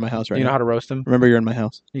 Remember, you're in my house right You know now. how to roast him. Remember, you're in my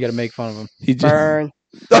house. You got to make fun of him. He just, Burn.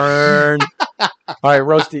 Burn. All right,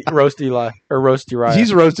 roast Eli or roast Uriah.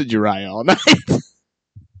 he's roasted Uriah all night.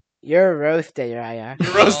 You're roasted, Uriah.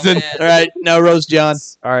 You're roasted. man. All right, now roast John.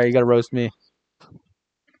 All right, you got to roast me.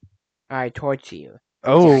 I torture you.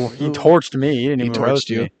 Oh, he torched me. He didn't He even torched roast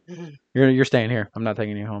you. me. You're staying here. I'm not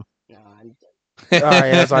taking you home. No, I'm All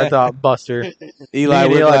right, that's what I thought. Buster. Eli, Me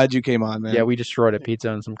and we're Eli- glad you came on, man. Yeah, we destroyed a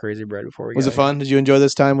pizza and some crazy bread before we Was got it fun? Did you enjoy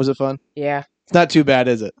this time? Was it fun? Yeah, It's not too bad,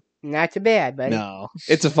 is it? not too bad, buddy. No.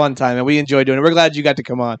 It's a fun time, and we enjoy doing it. We're glad you got to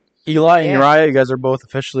come on. Eli and Yeah. Uriah, you guys are both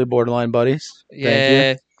officially borderline buddies. Thank you.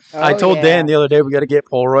 Yeah. I Oh, told yeah. Dan the other day we got to get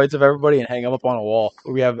Polaroids of everybody and hang them up on a wall.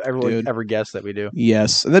 We have Dude. every guest that we do.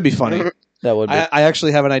 Yes, and that'd be funny. That would be I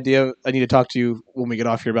actually have an idea. I need to talk to you when we get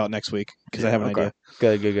off here about next week because I have an Okay.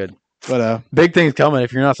 idea. good. But Big things coming.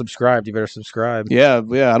 If you're not subscribed, you better subscribe. yeah.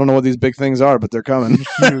 I don't know what these big things are, but they're coming.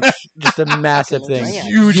 Huge, just a massive thing. Yeah.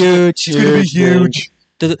 Huge. It's gonna be huge.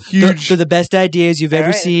 They're the best ideas you've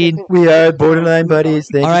ever seen. We are Borderline Buddies.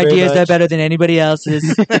 Thank Our you very ideas are much. better than anybody else's.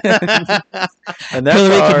 And that's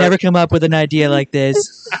Hillary could our- never come up with an idea like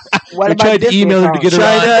this. What We about tried to Disney email her to songs? get her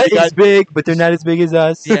on. China We got- is big, but they're not as big as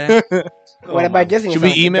us. Yeah. What about Disney Should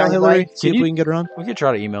songs? we email Johnny Hillary? White? See if we can get her on. We could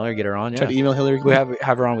try to email her, get her on. Try to Yeah. email Hillary. We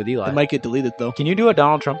have her on with Eli. It might get deleted though. Can you do a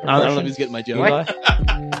Donald Trump I don't know if impression? he's getting my joke. Eli?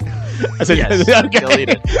 I said, Yes, okay.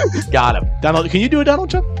 deleted. Got him. Donald, can you do a Donald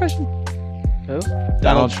Trump impression? Who?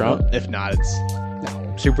 Donald Trump? If not, it's.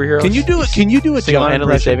 Superheroes. Can you do it? Can you do a John Single-handedly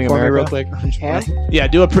impression saving for me real America? quick? Him? Yeah,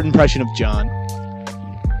 do a impression of John.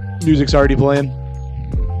 Music's already playing.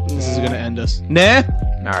 This is gonna end us. Nah.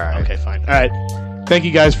 All right. Okay, fine. All right. Thank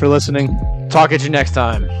you guys for listening. Talk at you next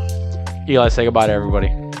time. Eli, say goodbye to everybody.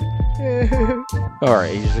 All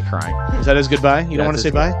right, he's just crying. Is that his goodbye? You don't want to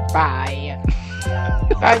say bye? Bye.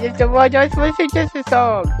 I just want to listen to the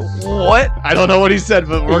song. What? I don't know what he said,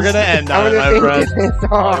 but we're gonna end I on it, want my to friend. sing Disney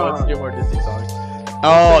song. do more Disney songs.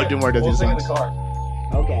 Oh, do more Disney songs. car.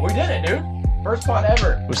 Okay. We did it, dude. First pod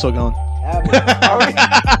ever. We're still going. All right.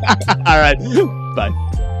 All right. Bye.